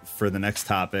tonight for the next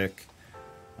topic.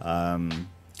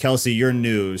 Kelsey, you're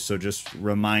new, so just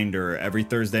reminder, every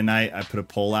Thursday night I put a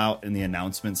poll out in the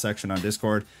announcement section on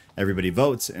Discord. Everybody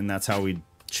votes, and that's how we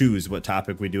choose what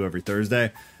topic we do every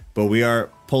Thursday. But we are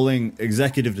pulling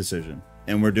executive decision,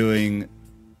 and we're doing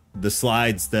the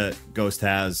slides that Ghost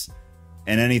has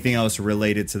and anything else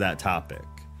related to that topic.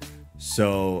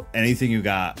 So anything you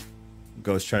got,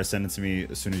 Ghost, try to send it to me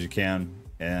as soon as you can,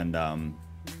 and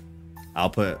I'll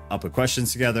put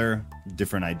questions together,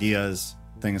 different ideas,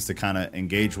 things to kind of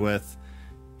engage with,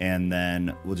 and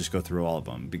then we'll just go through all of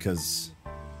them, because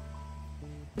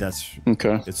That's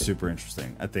Okay. It's super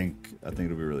interesting. I think it'll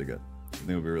be really good. I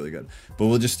think it'll be really good. But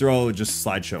we'll just throw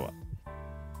slideshow up,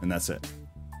 and that's it,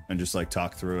 and just like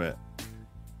talk through it.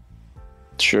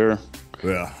 Sure.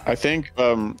 Yeah. I think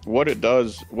what it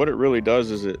really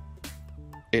does is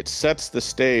it sets the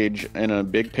stage in a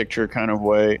big picture kind of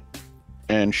way,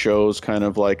 and shows kind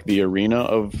of like the arena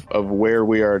of where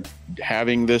we are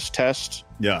having this test.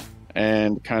 Yeah.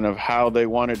 And kind of how they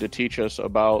wanted to teach us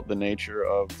about the nature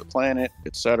of the planet,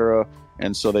 etc.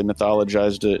 And so they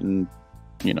mythologized it, and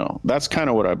that's kind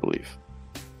of what I believe.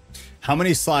 How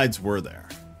many slides were there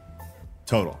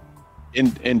total?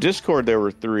 In Discord there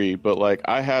were 3, but like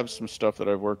I have some stuff that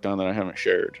I've worked on that I haven't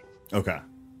shared. Okay.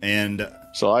 And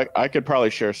so I could probably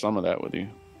share some of that with you.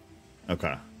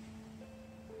 Okay.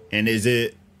 And is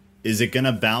it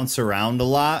gonna bounce around a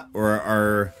lot,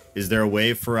 or is there a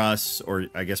way for us, or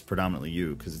I guess predominantly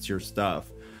you, because it's your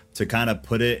stuff, to kind of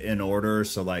put it in order?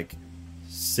 So like,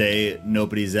 say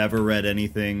nobody's ever read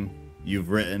anything you've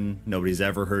written, nobody's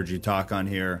ever heard you talk on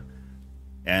here,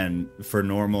 and for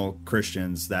normal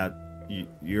Christians, that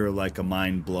you're like a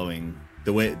mind-blowing,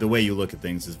 the way you look at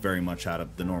things is very much out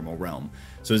of the normal realm.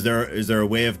 So is there a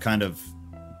way of kind of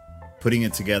putting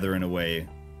it together in a way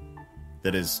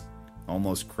that is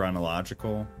almost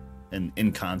chronological and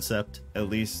in concept, at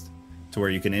least, to where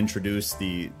you can introduce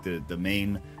the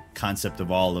main concept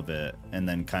of all of it, and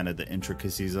then kind of the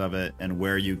intricacies of it and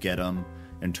where you get them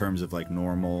in terms of like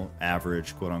normal,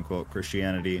 average, quote unquote,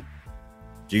 Christianity?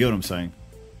 Do you get what I'm saying?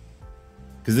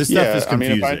 Because this stuff is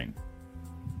confusing. I mean,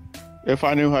 if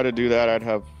I knew how to do that, I'd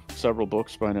have several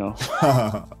books by now.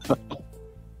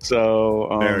 So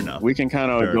Fair enough. We can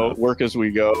kind of work as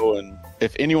we go. And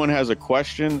if anyone has a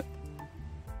question,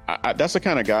 that's the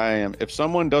kind of guy I am. If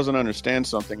someone doesn't understand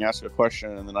something, ask a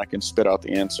question, and then I can spit out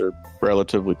the answer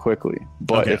relatively quickly.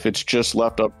 But if it's just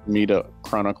left up to me to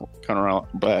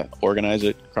organize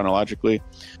it chronologically,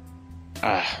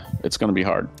 it's going to be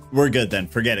hard. We're good then.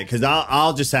 Forget it, because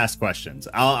I'll just ask questions.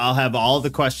 I'll have all the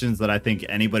questions that I think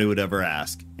anybody would ever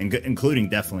ask, including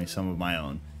definitely some of my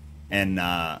own, and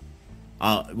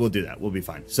we'll do that. We'll be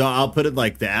fine. So I'll put it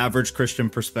like the average Christian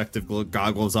perspective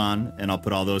goggles on, and I'll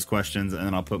put all those questions, and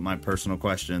then I'll put my personal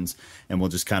questions, and we'll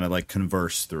just kind of like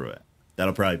converse through it.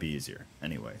 That'll probably be easier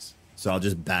anyways. So I'll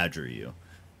just badger you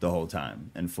the whole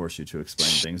time and force you to explain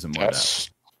things in more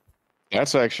depth.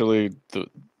 That's actually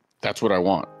that's what I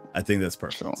want. I think that's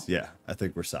perfect. So. Yeah, I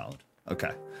think we're solid.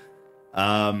 Okay.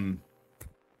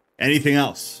 Anything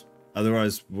else?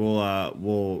 Otherwise,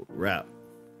 we'll wrap.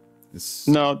 Just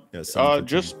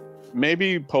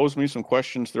maybe pose me some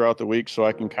questions throughout the week so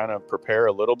I can kind of prepare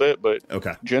a little bit. But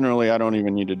generally, I don't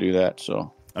even need to do that.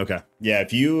 So yeah,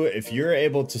 if you're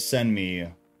able to send me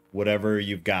whatever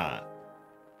you've got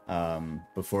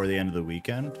before the end of the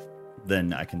weekend,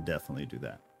 then I can definitely do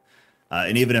that.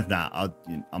 And even if not,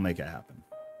 I'll make it happen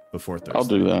before Thursday. I'll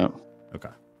do that. Okay.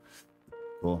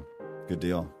 Cool. Good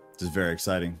deal. This is very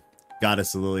exciting.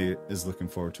 Goddess Lily is looking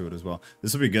forward to it as well.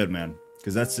 This will be good, man,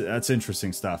 because that's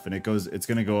interesting stuff, and it's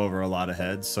going to go over a lot of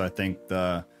heads. So I think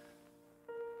the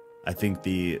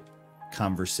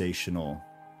conversational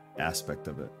aspect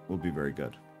of it will be very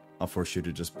good. I'll force you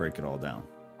to just break it all down,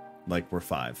 like we're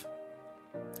 5.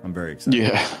 I'm very excited.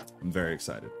 Yeah, I'm very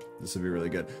excited. This will be really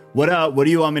good. What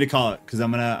do you want me to call it? Because I'm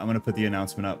gonna put the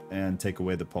announcement up and take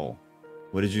away the poll.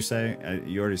 What did you say?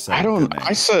 You already said.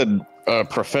 I said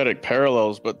prophetic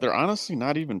parallels, but they're honestly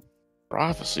not even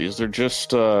prophecies. They're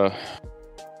just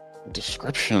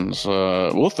descriptions.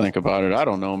 We'll think about it. I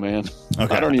don't know, man.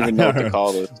 Okay. I don't even know what to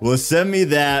call it. Well, send me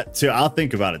that too. I'll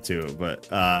think about it too. But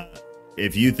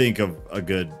if you think of a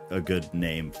good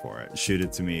name for it, shoot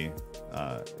it to me.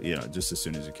 Just as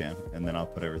soon as you can, and then I'll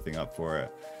put everything up for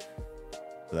it.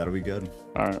 So that'll be good.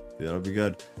 All right. That'll be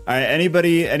good. All right.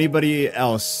 Anybody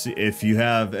else? If you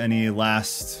have any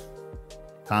last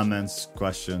comments,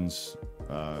 questions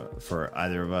for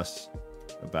either of us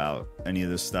about any of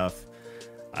this stuff,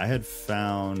 I had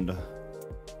found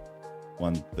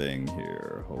one thing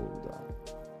here. Hold on.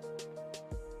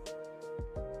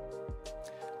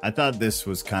 I thought this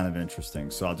was kind of interesting,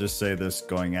 so I'll just say this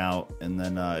going out, and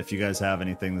then if you guys have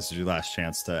anything, this is your last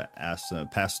chance to ask.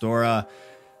 Pastora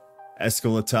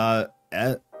Escalata.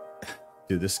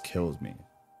 Dude, this kills me.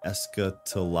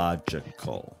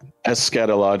 Eschatological.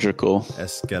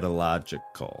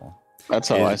 That's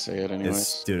how I say it,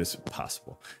 anyways. Dude, it's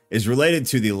impossible. Is related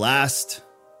to the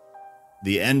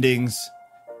endings,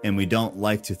 and we don't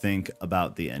like to think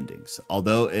about the endings,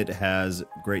 although it has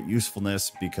great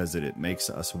usefulness because it makes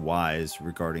us wise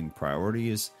regarding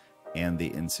priorities and the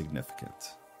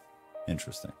insignificant.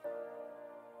 Interesting.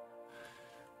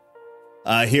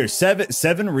 Here,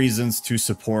 seven reasons to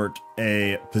support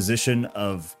a position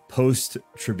of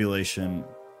post-tribulation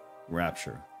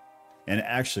rapture. And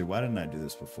actually, why didn't I do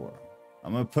this before?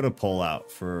 I'm going to put a poll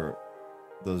out for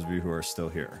those of you who are still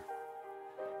here.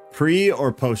 Pre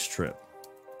or post-trib?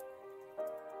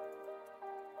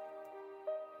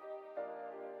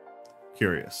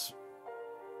 Curious.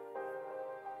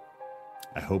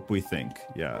 I hope we think.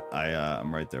 Yeah,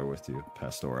 I'm right there with you,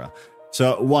 Pastora.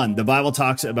 So, 1, the Bible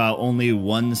talks about only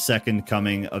 1 second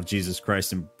coming of Jesus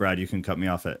Christ. And Brad, you can cut me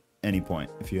off at any point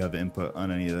if you have input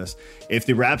on any of this. If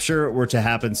the rapture were to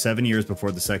happen 7 years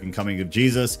before the second coming of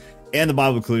Jesus, and the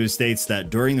Bible clearly states that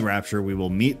during the rapture we will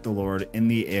meet the Lord in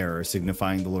the air,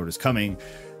 signifying the Lord is coming,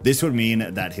 this would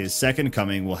mean that his second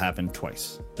coming will happen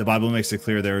twice. The Bible makes it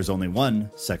clear there is only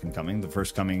 1 second coming, the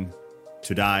first coming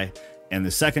to die, and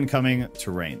the second coming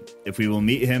to reign. If we will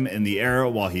meet him in the air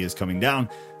while he is coming down,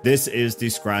 this is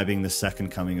describing the second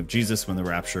coming of Jesus when the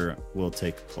rapture will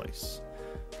take place.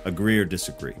 Agree or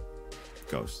disagree?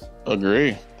 Ghost.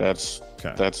 Agree. That's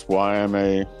why I'm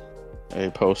a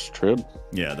post-trib.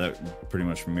 Yeah, that pretty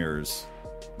much mirrors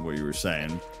what you were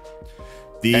saying.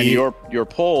 And your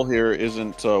poll here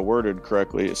isn't worded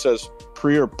correctly. It says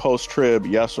pre or post-trib,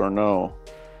 yes or no.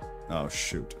 Oh,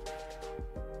 shoot.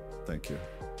 Thank you.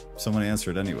 Someone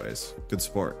answered anyways. Good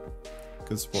sport.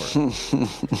 Good sport.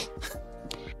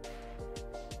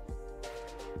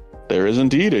 There is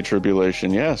indeed a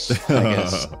tribulation, yes, I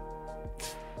guess.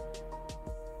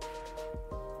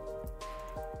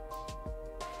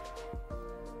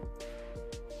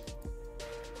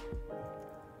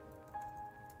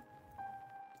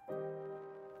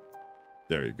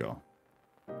 There you go.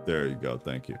 There you go.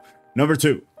 Thank you. Number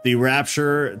 2, the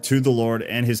rapture to the Lord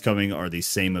and his coming are the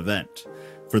same event.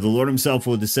 For the Lord himself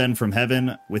will descend from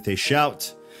heaven with a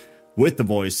shout, with the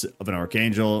voice of an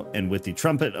archangel, and with the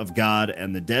trumpet of God,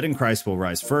 and the dead in Christ will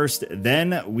rise first.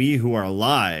 Then we who are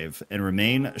alive and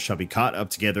remain shall be caught up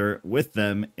together with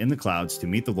them in the clouds to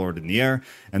meet the Lord in the air,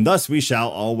 and thus we shall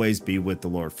always be with the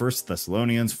Lord. 1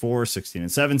 Thessalonians 4:16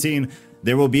 and 17.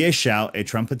 There will be a shout, a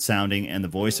trumpet sounding, and the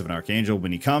voice of an archangel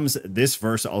when he comes. This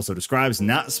verse also describes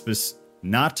not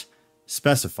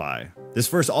specify. This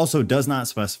verse also does not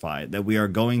specify that we are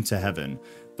going to heaven,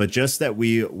 but just that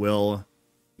we will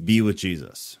be with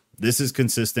Jesus. This is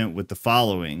consistent with the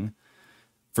following.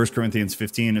 1 Corinthians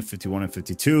 15, 51 and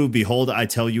 52. Behold, I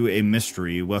tell you a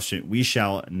mystery. We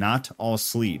shall not all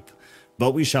sleep,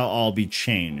 but we shall all be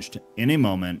changed in a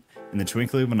moment, in the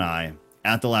twinkling of an eye,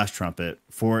 at the last trumpet.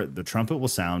 For the trumpet will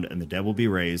sound, and the dead will be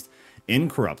raised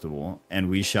incorruptible, and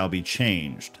we shall be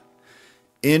changed.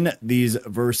 In these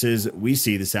verses, we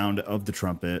see the sound of the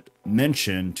trumpet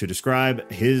mentioned to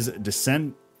describe his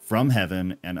descent from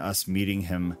heaven and us meeting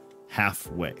him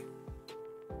halfway.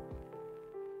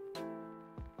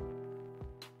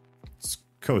 It's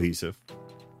cohesive.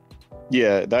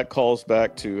 Yeah, that calls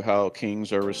back to how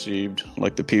kings are received.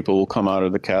 Like the people will come out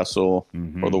of the castle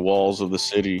or the walls of the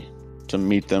city to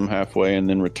meet them halfway and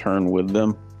then return with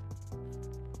them.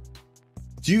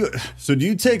 Do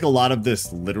you take a lot of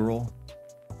this literal?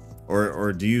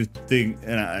 Or do you think,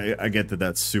 and I get that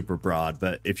that's super broad,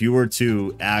 but if you were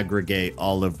to aggregate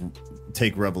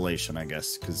take Revelation, I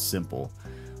guess, because simple,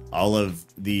 all of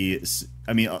a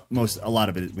lot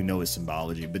of it we know is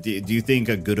symbology, but do you think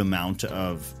a good amount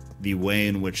of the way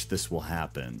in which this will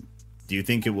happen, do you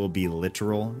think it will be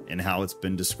literal in how it's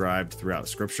been described throughout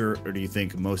Scripture, or do you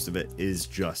think most of it is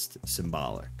just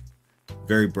symbolic?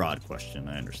 Very broad question,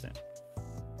 I understand.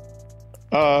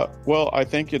 Well, I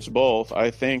think it's both.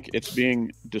 I think it's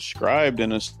being described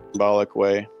in a symbolic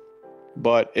way.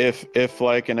 But if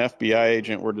like an FBI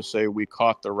agent were to say, we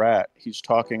caught the rat, he's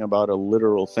talking about a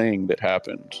literal thing that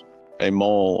happened. A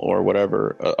mole or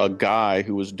whatever, a guy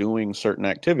who was doing certain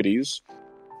activities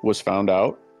was found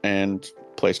out and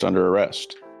placed under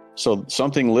arrest. So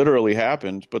something literally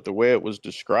happened, but the way it was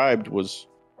described was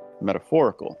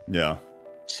metaphorical. Yeah.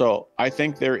 So I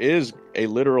think there is a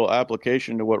literal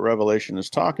application to what Revelation is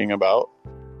talking about.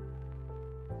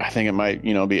 I think it might,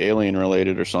 be alien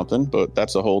related or something, but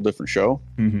that's a whole different show.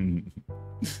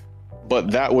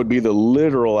 But that would be the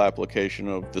literal application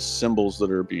of the symbols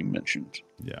that are being mentioned,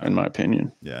 in my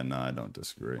opinion. Yeah, no, I don't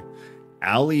disagree.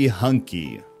 Ali Hunk,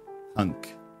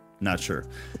 not sure,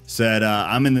 said,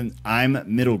 I'm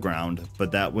middle ground,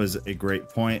 but that was a great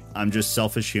point. I'm just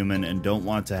selfish human and don't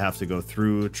want to have to go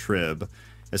through trib,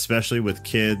 especially with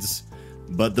kids,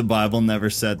 but the Bible never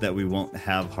said that we won't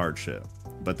have hardship.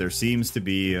 But there seems to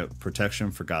be a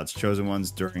protection for God's chosen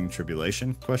ones during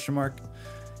tribulation, ?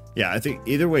 Yeah, I think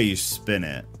either way you spin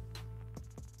it,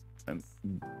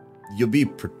 you'll be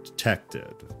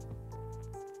protected.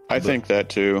 I think that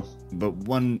too. But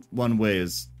one way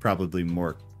is probably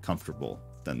more comfortable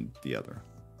than the other,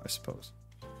 I suppose,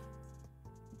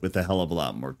 with a hell of a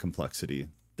lot more complexity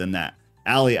than that.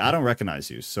 Allie, I don't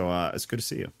recognize you, so it's good to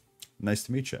see you. Nice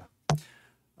to meet you.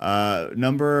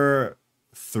 Number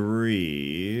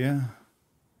 3,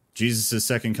 Jesus'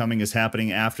 second coming is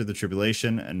happening after the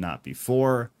tribulation and not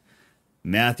before.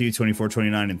 Matthew 24,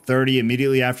 29, and 30.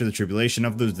 Immediately after the tribulation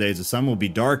of those days, the sun will be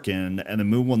darkened, and the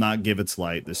moon will not give its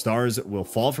light. The stars will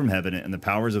fall from heaven, and the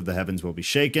powers of the heavens will be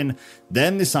shaken.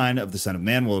 Then the sign of the Son of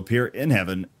Man will appear in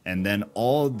heaven, and then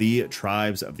all the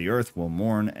tribes of the earth will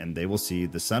mourn, and they will see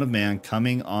the Son of Man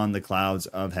coming on the clouds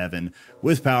of heaven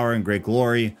with power and great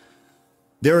glory.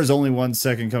 There is only one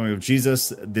second coming of Jesus.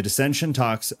 The dissension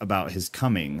talks about his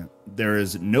coming. There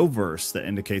is no verse that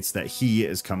indicates that he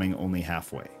is coming only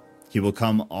halfway. He will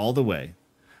come all the way,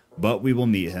 but we will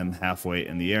meet him halfway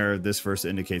in the air. This verse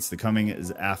indicates the coming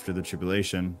is after the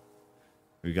tribulation.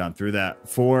 We've gone through that.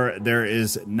 4, there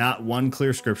is not one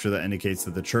clear scripture that indicates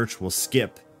that the church will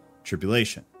skip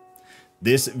tribulation.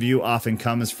 This view often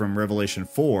comes from Revelation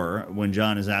 4, when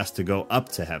John is asked to go up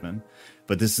to heaven,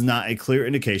 but this is not a clear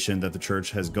indication that the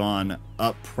church has gone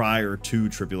up prior to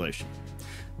tribulation.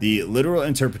 The literal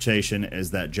interpretation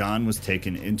is that John was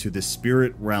taken into the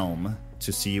spirit realm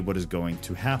to see what is going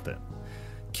to happen.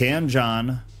 Can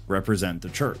John represent the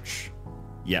church?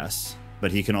 Yes,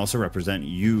 but he can also represent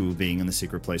you being in the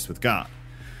secret place with God.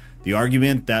 The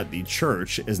argument that the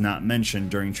church is not mentioned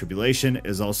during tribulation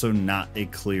is also not a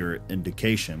clear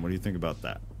indication. What do you think about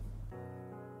that?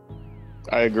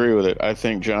 I agree with it. I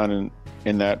think John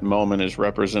in that moment is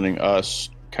representing us,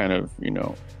 kind of,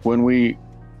 when we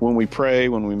pray,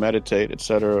 when we meditate,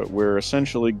 etc., we're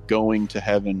essentially going to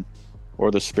heaven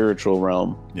or the spiritual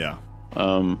realm. Yeah.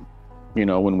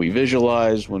 When we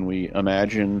visualize, when we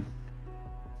imagine,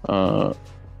 that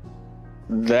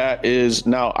is,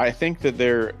 now I think that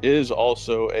there is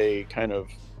also a kind of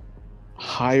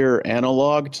higher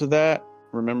analog to that.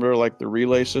 Remember, like the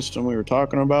relay system we were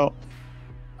talking about?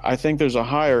 I think there's a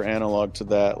higher analog to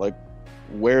that, like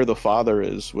where the Father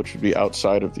is, which would be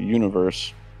outside of the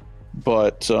universe.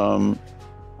 But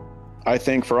I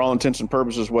think for all intents and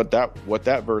purposes, what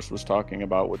that verse was talking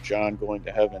about with John going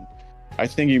to heaven, I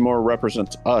think he more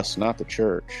represents us, not the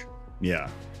church. Yeah.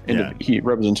 He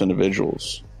represents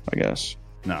individuals, I guess.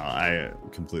 No, I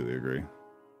completely agree.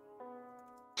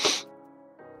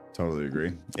 Totally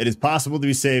agree. It is possible to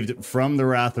be saved from the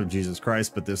wrath of Jesus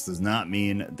Christ, but this does not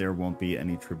mean there won't be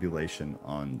any tribulation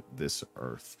on this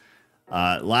earth.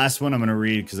 Last one I'm going to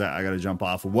read because I got to jump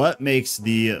off. What makes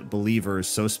the believers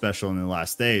so special in the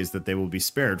last days that they will be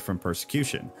spared from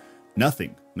persecution?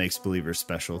 Nothing makes believers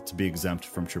special to be exempt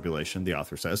from tribulation, the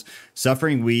author says.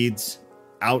 Suffering weeds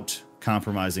out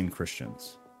compromising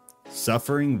Christians.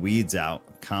 Suffering weeds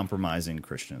out compromising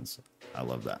Christians. I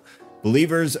love that.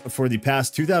 Believers for the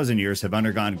past 2,000 years have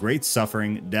undergone great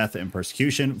suffering, death, and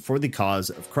persecution for the cause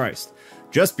of Christ.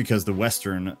 Just because the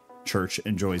Western church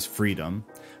enjoys freedom,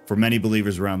 for many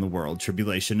believers around the world,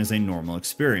 tribulation is a normal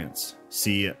experience.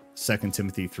 See 2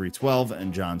 Timothy 3:12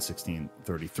 and John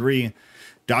 16:33.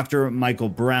 Dr. Michael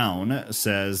Brown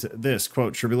says this,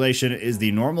 quote, "Tribulation is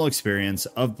the normal experience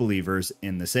of believers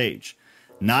in this age.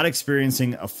 Not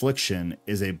experiencing affliction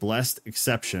is a blessed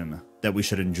exception that we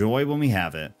should enjoy when we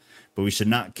have it, but we should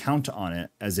not count on it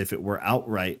as if it were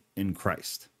outright in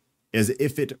Christ. As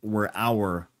if it were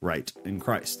our right in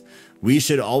Christ. We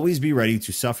should always be ready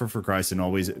to suffer for Christ and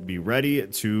always be ready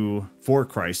for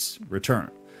Christ's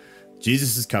return.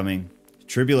 Jesus is coming.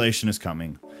 Tribulation is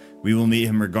coming. We will meet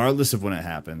him regardless of when it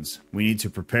happens. We need to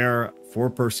prepare for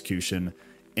persecution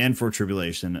and for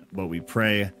tribulation, but we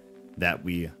pray that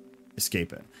we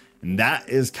escape it." And that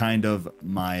is kind of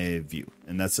my view.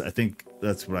 And I think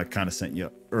that's what I kind of sent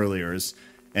you earlier is,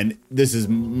 and this is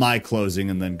my closing,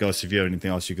 and then Ghost, if you have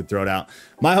anything else, you could throw it out.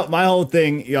 My whole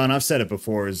thing, and I've said it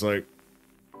before, is like,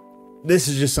 this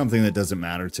is just something that doesn't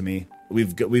matter to me.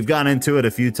 We've gone into it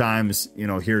a few times,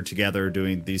 here together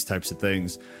doing these types of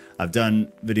things. I've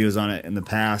done videos on it in the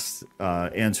past,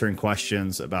 answering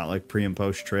questions about like pre and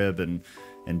post trib, and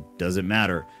does it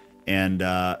matter? And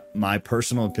my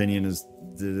personal opinion is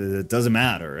it doesn't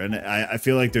matter. And I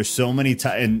feel like there's so many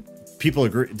and people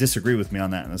disagree with me on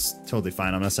that, and that's totally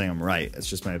fine. I'm not saying I'm right. It's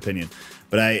just my opinion.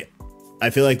 But I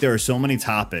feel like there are so many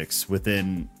topics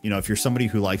within, if you're somebody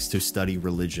who likes to study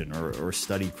religion or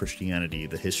study Christianity,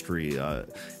 the history,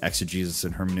 exegesis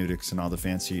and hermeneutics and all the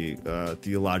fancy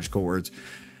theological words,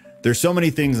 there's so many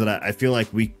things that I feel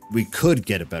like we could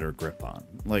get a better grip on.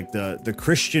 Like the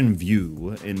Christian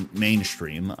view in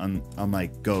mainstream,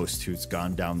 unlike Ghost, who's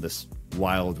gone down this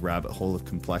wild rabbit hole of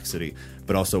complexity,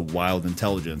 but also wild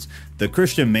intelligence. The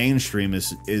Christian mainstream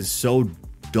is so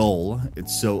dull.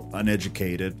 It's so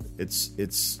uneducated.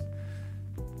 It's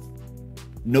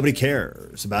nobody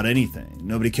cares about anything.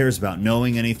 Nobody cares about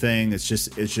knowing anything. It's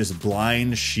just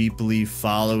blind, sheeply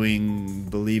following,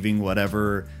 believing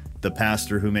whatever the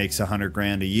pastor who makes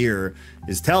 $100,000 a year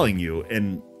is telling you.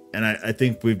 And I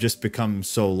think we've just become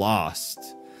so lost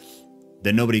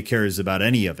that nobody cares about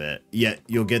any of it. Yet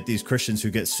you'll get these Christians who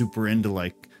get super into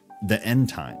like the end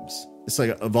times. It's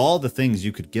like, of all the things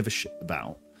you could give a shit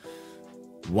about,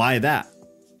 why that?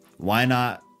 Why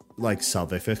not like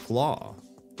salvific law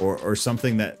or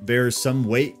something that bears some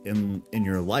weight in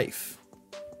your life?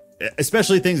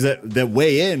 Especially things that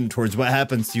weigh in towards what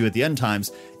happens to you at the end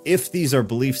times, if these are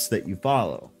beliefs that you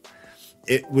follow,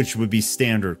 which would be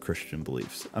standard Christian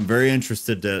beliefs. I'm very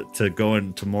interested to go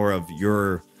into more of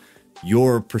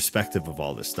your perspective of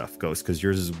all this stuff, Ghost, because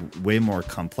yours is way more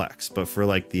complex. But for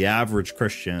like the average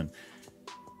Christian,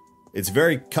 it's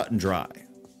very cut and dry.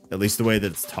 At least the way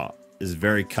that it's taught is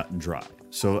very cut and dry.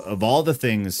 So of all the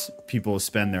things people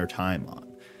spend their time on,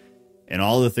 and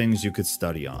all the things you could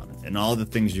study on, and all the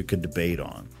things you could debate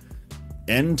on,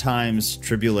 end times,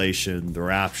 tribulation, the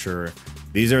rapture,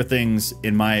 these are things,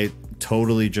 in my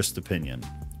totally just opinion,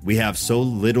 we have so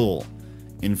little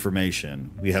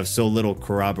information, we have so little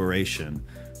corroboration,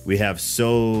 we have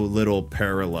so little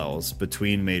parallels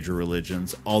between major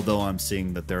religions, although I'm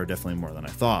seeing that there are definitely more than I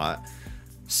thought.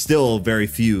 Still very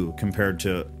few compared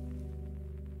to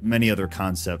many other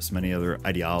concepts, many other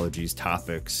ideologies,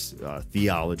 topics,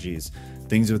 theologies,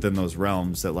 things within those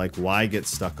realms that, like, why get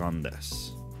stuck on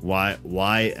this?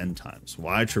 Why end times?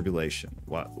 Why tribulation?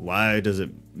 Why does it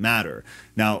matter?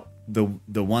 Now,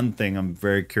 the one thing I'm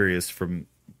very curious from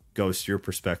Ghost, your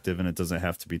perspective, and it doesn't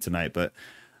have to be tonight, but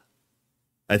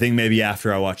I think maybe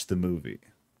after I watch the movie.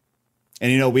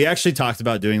 And, you know, we actually talked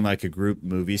about doing like a group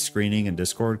movie screening in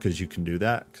Discord, because you can do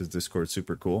that, because Discord's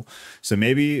super cool. So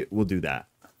maybe we'll do that.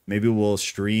 Maybe we'll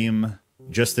stream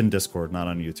just in Discord, not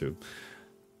on YouTube,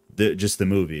 just the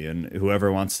movie. And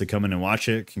whoever wants to come in and watch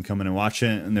it can come in and watch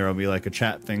it. And there will be like a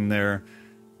chat thing there.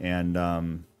 And,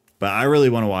 but I really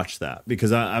want to watch that,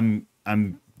 because I'm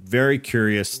very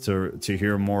curious to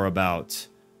hear more about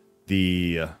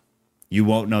the, you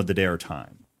won't know the day or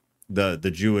time, the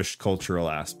Jewish cultural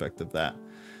aspect of that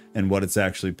and what it's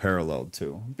actually paralleled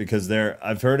to, because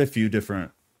I've heard a few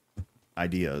different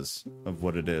ideas of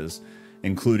what it is,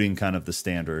 including kind of the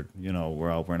standard, you know,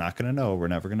 we're not going to know, we're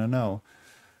never going to know.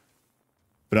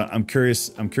 But I'm curious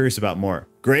about more.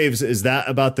 Graves, is that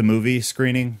about the movie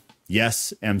screening?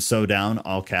 Yes, am so down,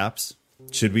 all caps.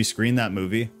 Should we screen that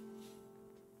movie?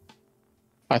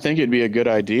 I think it'd be a good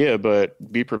idea,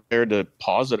 but be prepared to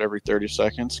pause it every 30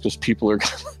 seconds, because people are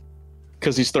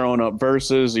because he's throwing up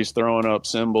verses, he's throwing up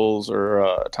symbols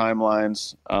or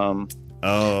timelines.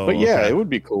 But yeah, okay. It would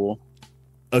be cool.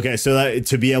 Okay, so that,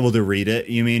 to be able to read it,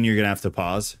 you mean you're gonna have to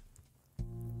pause?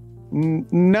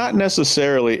 Not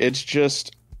necessarily. It's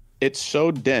just, it's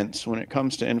so dense when it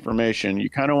comes to information. You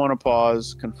kind of want to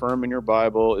pause, confirm in your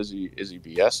Bible. Is he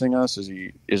BSing us? Is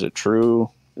it true?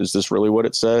 Is this really what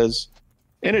it says?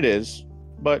 And it is,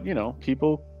 but you know,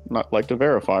 people not like to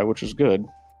verify, which is good.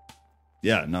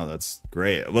 Yeah, no, that's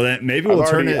great. Well, then maybe we'll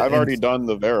turn it. I've already done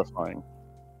the verifying.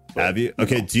 Have you?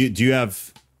 Okay. No.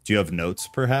 Do you have notes,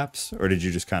 perhaps, or did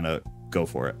you just kind of go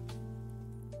for it?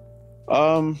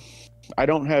 I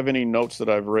don't have any notes that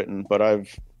I've written, but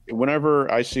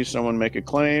whenever I see someone make a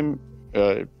claim,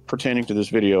 pertaining to this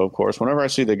video, of course, whenever I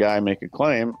see the guy make a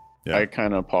claim, yeah, I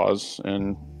kind of pause,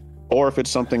 or if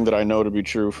it's something that I know to be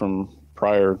true from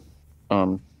prior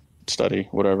study,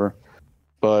 whatever.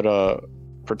 But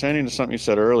pertaining to something you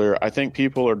said earlier, I think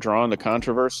people are drawn to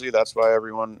controversy. That's why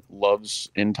everyone loves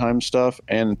end time stuff,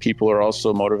 and people are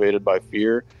also motivated by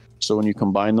fear. So when you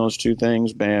combine those two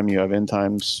things, bam, you have end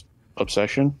times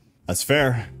obsession. That's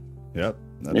fair. Yep,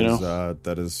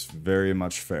 that is very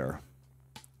much fair.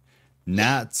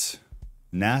 Nat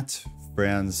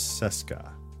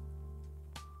Francesca.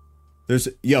 There's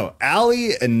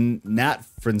Ali and Nat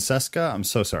Francesca. I'm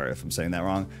so sorry if I'm saying that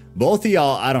wrong. Both of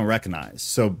y'all I don't recognize.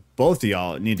 So both of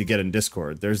y'all need to get in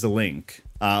Discord. There's the link.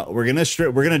 We're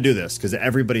gonna do this because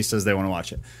everybody says they want to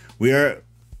watch it.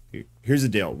 Here's the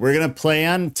deal. We're gonna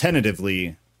plan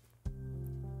tentatively.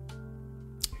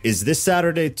 Is this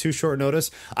Saturday too short notice?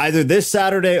 Either this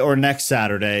Saturday or next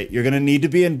Saturday. You're gonna need to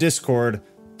be in Discord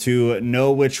to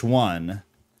know which one.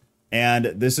 And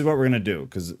this is what we're going to do,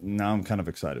 because now I'm kind of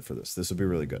excited for this. This will be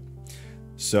really good.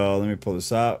 So let me pull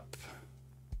this up.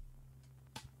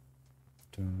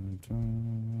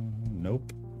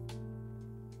 Nope.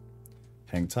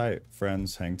 Hang tight,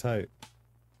 friends. Hang tight.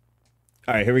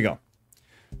 All right, here we go.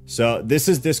 So this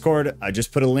is Discord. I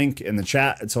just put a link in the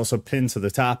chat. It's also pinned to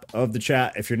the top of the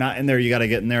chat. If you're not in there, you got to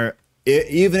get in there,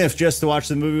 even if just to watch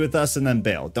the movie with us and then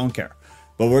bail. Don't care.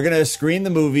 But we're going to screen the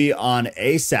movie on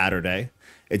a Saturday.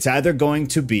 It's either going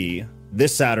to be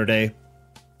this Saturday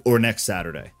or next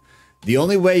Saturday. The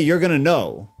only way you're going to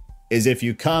know is if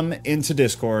you come into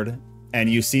Discord and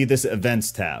you see this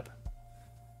events tab.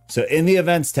 So in the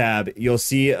events tab, you'll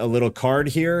see a little card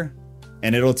here,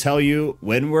 and it'll tell you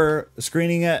when we're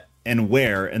screening it and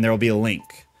where, and there will be a link.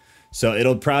 So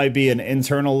it'll probably be an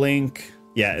internal link.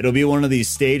 Yeah, it'll be one of these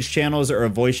stage channels or a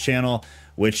voice channel,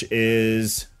 which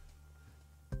is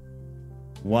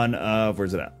one of,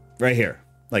 where's it at? Right here.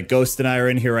 Like Ghost and I are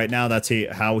in here right now. That's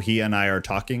how he and I are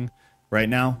talking right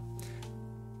now.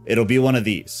 It'll be one of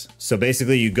these. So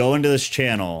basically you go into this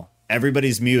channel,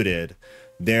 everybody's muted.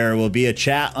 There will be a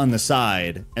chat on the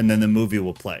side, and then the movie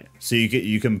will play. So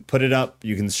you can put it up,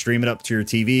 you can stream it up to your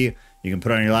TV, you can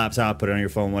put it on your laptop, put it on your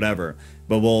phone, whatever.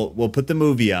 But we'll put the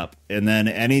movie up, and then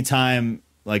anytime,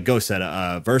 like Ghost said,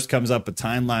 a verse comes up, a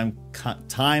timeline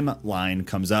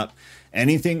comes up,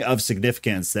 anything of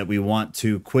significance that we want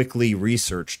to quickly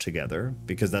research together,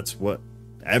 because that's what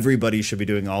everybody should be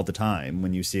doing all the time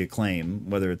when you see a claim,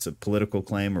 whether it's a political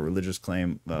claim, a religious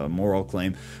claim, a moral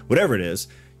claim, whatever it is.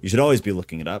 You should always be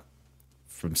looking it up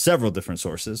from several different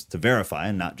sources to verify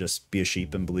and not just be a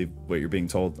sheep and believe what you're being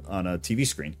told on a TV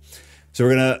screen. So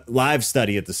we're going to live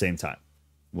study at the same time.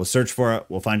 We'll search for it.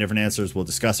 We'll find different answers. We'll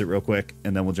discuss it real quick,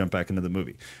 and then we'll jump back into the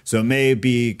movie. So it may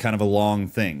be kind of a long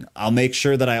thing. I'll make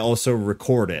sure that I also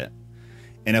record it.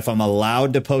 And if I'm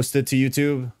allowed to post it to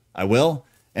YouTube, I will.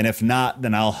 And if not,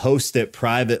 then I'll host it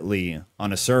privately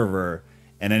on a server.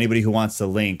 And anybody who wants the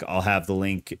link, I'll have the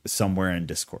link somewhere in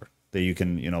Discord that you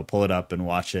can, pull it up and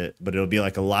watch it. But it'll be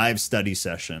like a live study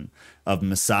session of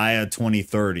Messiah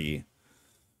 2030.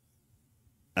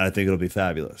 I think it'll be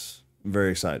fabulous. I'm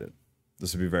very excited.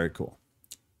 This will be very cool.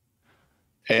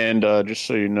 And just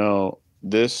so you know,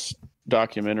 this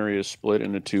documentary is split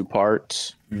into two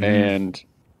parts, and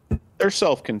they're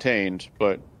self-contained,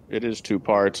 but it is two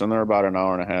parts, and they're about an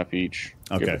hour and a half each.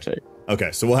 Okay. Give or take.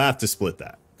 Okay, so we'll have to split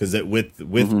that because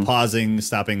with pausing,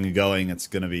 stopping, and going, it's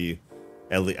going to be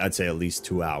I'd say at least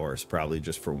 2 hours, probably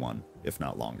just for one, if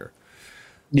not longer.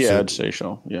 Yeah, so, I'd say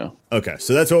so. Yeah. Okay,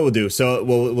 so that's what we'll do. So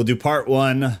we'll do part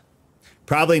one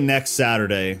probably next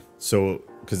Saturday. So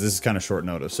because this is kind of short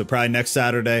notice, so probably next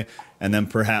Saturday, and then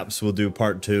perhaps we'll do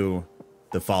part two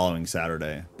the following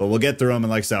Saturday. But we'll get through them,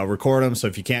 and like I said, I'll record them. So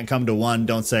if you can't come to one,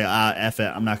 don't say F it,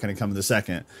 I'm not going to come to the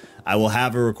second. I will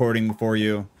have a recording for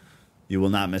you. You will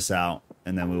not miss out,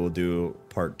 and then we will do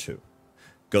part two.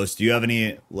 Ghost, do you have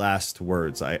any last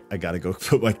words? I got to go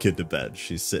put my kid to bed.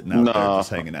 She's sitting out there just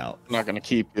hanging out. Not going to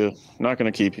keep you. Not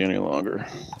going to keep you any longer.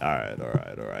 All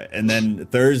right. And then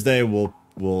Thursday we'll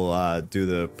do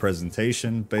the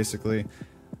presentation. Basically,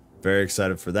 very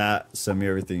excited for that. Send me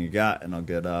everything you got, and I'll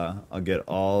get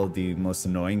all the most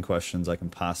annoying questions I can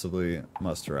possibly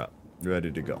muster up. Ready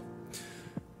to go.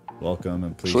 Welcome,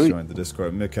 and please join the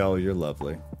Discord. Mikkel, you're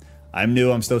lovely. I'm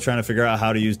new. I'm still trying to figure out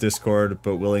how to use Discord,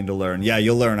 but willing to learn. Yeah,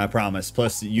 you'll learn, I promise.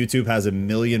 Plus, YouTube has a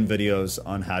million videos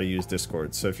on how to use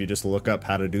Discord. So if you just look up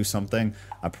how to do something,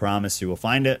 I promise you will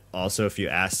find it. Also, if you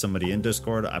ask somebody in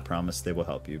Discord, I promise they will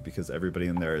help you because everybody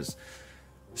in there is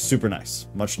super nice.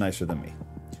 Much nicer than me.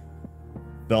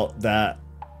 Felt that.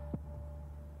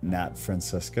 Nat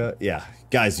Francesca. Yeah,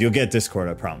 guys, you'll get Discord,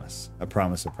 I promise. I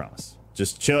promise.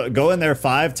 Just chill. Go in there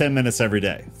 5-10 minutes every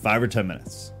day. 5 or 10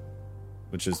 minutes.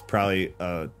 Which is probably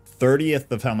a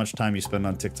 30th of how much time you spend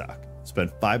on TikTok.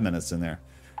 Spend 5 minutes in there.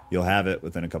 You'll have it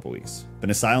within a couple weeks.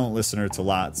 Been a silent listener to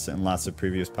lots of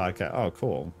previous podcasts. Oh,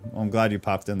 cool. Well, I'm glad you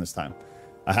popped in this time.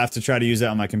 I have to try to use it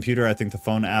on my computer. I think the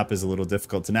phone app is a little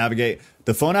difficult to navigate.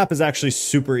 The phone app is actually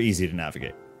super easy to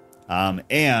navigate.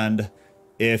 And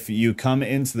if you come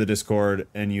into the Discord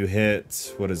and you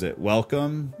hit,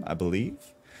 welcome, I believe.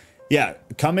 Yeah,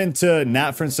 come into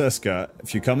Nat Francesca.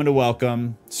 If you come into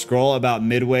welcome, scroll about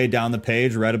midway down the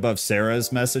page, right above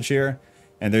Sarah's message here,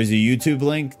 and there's a YouTube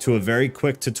link to a very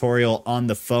quick tutorial on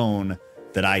the phone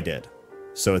that I did.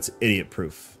 So it's idiot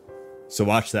proof. So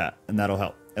watch that, and that'll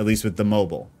help, at least with the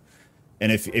mobile. And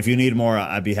if you need more,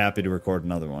 I'd be happy to record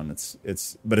another one.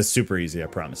 But it's super easy, I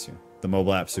promise you. The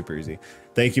mobile app's super easy.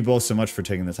 Thank you both so much for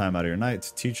taking the time out of your night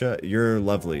to teach. You're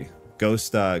lovely.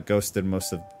 Ghost did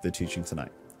most of the teaching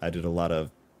tonight. I did a lot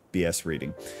of BS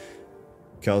reading.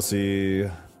 Kelsey,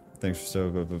 thanks for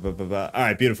so. All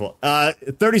right, beautiful.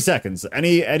 30 seconds.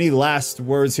 Any last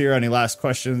words here? Any last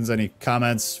questions? Any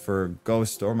comments for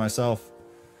Ghost or myself?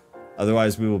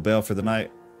 Otherwise, we will bail for the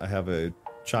night. I have a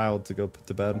child to go put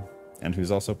to bed and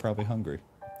who's also probably hungry.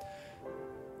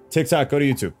 TikTok, go to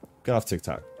YouTube. Get off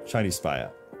TikTok. Chinese spy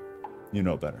app. You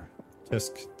know better.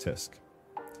 Tisk, tisk.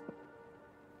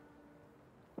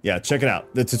 Yeah, check it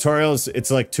out. The tutorials, it's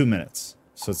like 2 minutes.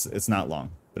 So it's not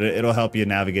long. But it'll help you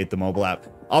navigate the mobile app.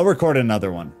 I'll record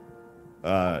another one.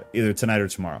 Either tonight or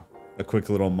tomorrow. A quick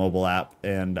little mobile app.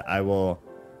 And I will...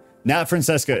 Nat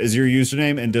Francesca, is your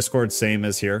username in Discord same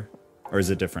as here? Or is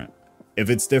it different? If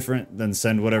it's different, then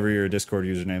send whatever your Discord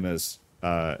username is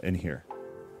in here.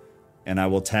 And I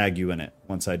will tag you in it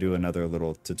once I do another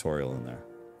little tutorial in there.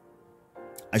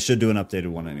 I should do an updated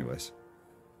one anyways.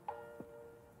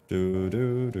 We're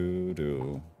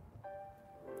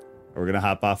going to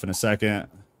hop off in a second.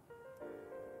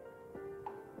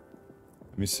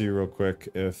 Let me see real quick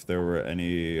if there were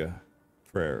any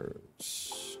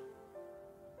prayers.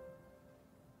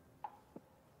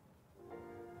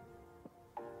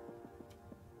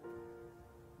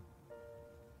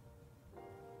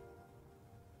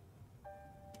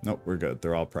 Nope, we're good.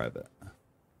 They're all private.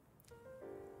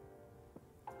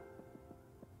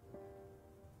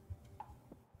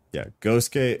 Yeah,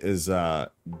 Ghostgate is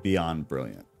beyond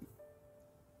brilliant.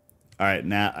 All right,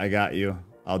 Nat, I got you.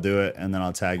 I'll do it, and then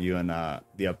I'll tag you in the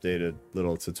updated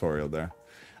little tutorial there.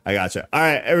 I gotcha. All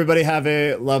right, everybody have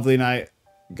a lovely night.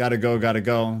 Gotta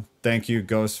go. Thank you,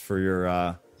 Ghost, for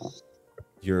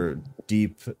your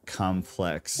deep,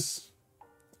 complex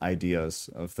ideas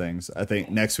of things. I think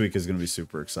next week is going to be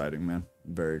super exciting, man.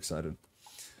 I'm very excited.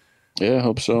 Yeah, I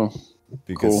hope so.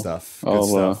 Be cool. Good stuff. Good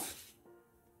stuff.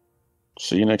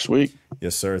 See you next week.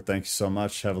 Yes, sir. Thank you so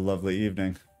much. Have a lovely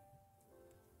evening.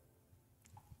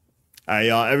 All right,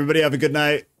 y'all. Everybody have a good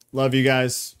night. Love you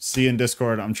guys. See you in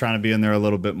Discord. I'm trying to be in there a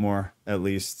little bit more, at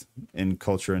least in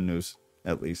culture and news,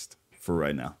 at least for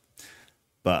right now.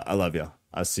 But I love y'all.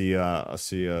 I'll see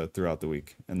you throughout the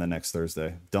week and the next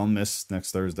Thursday. Don't miss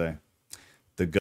next Thursday.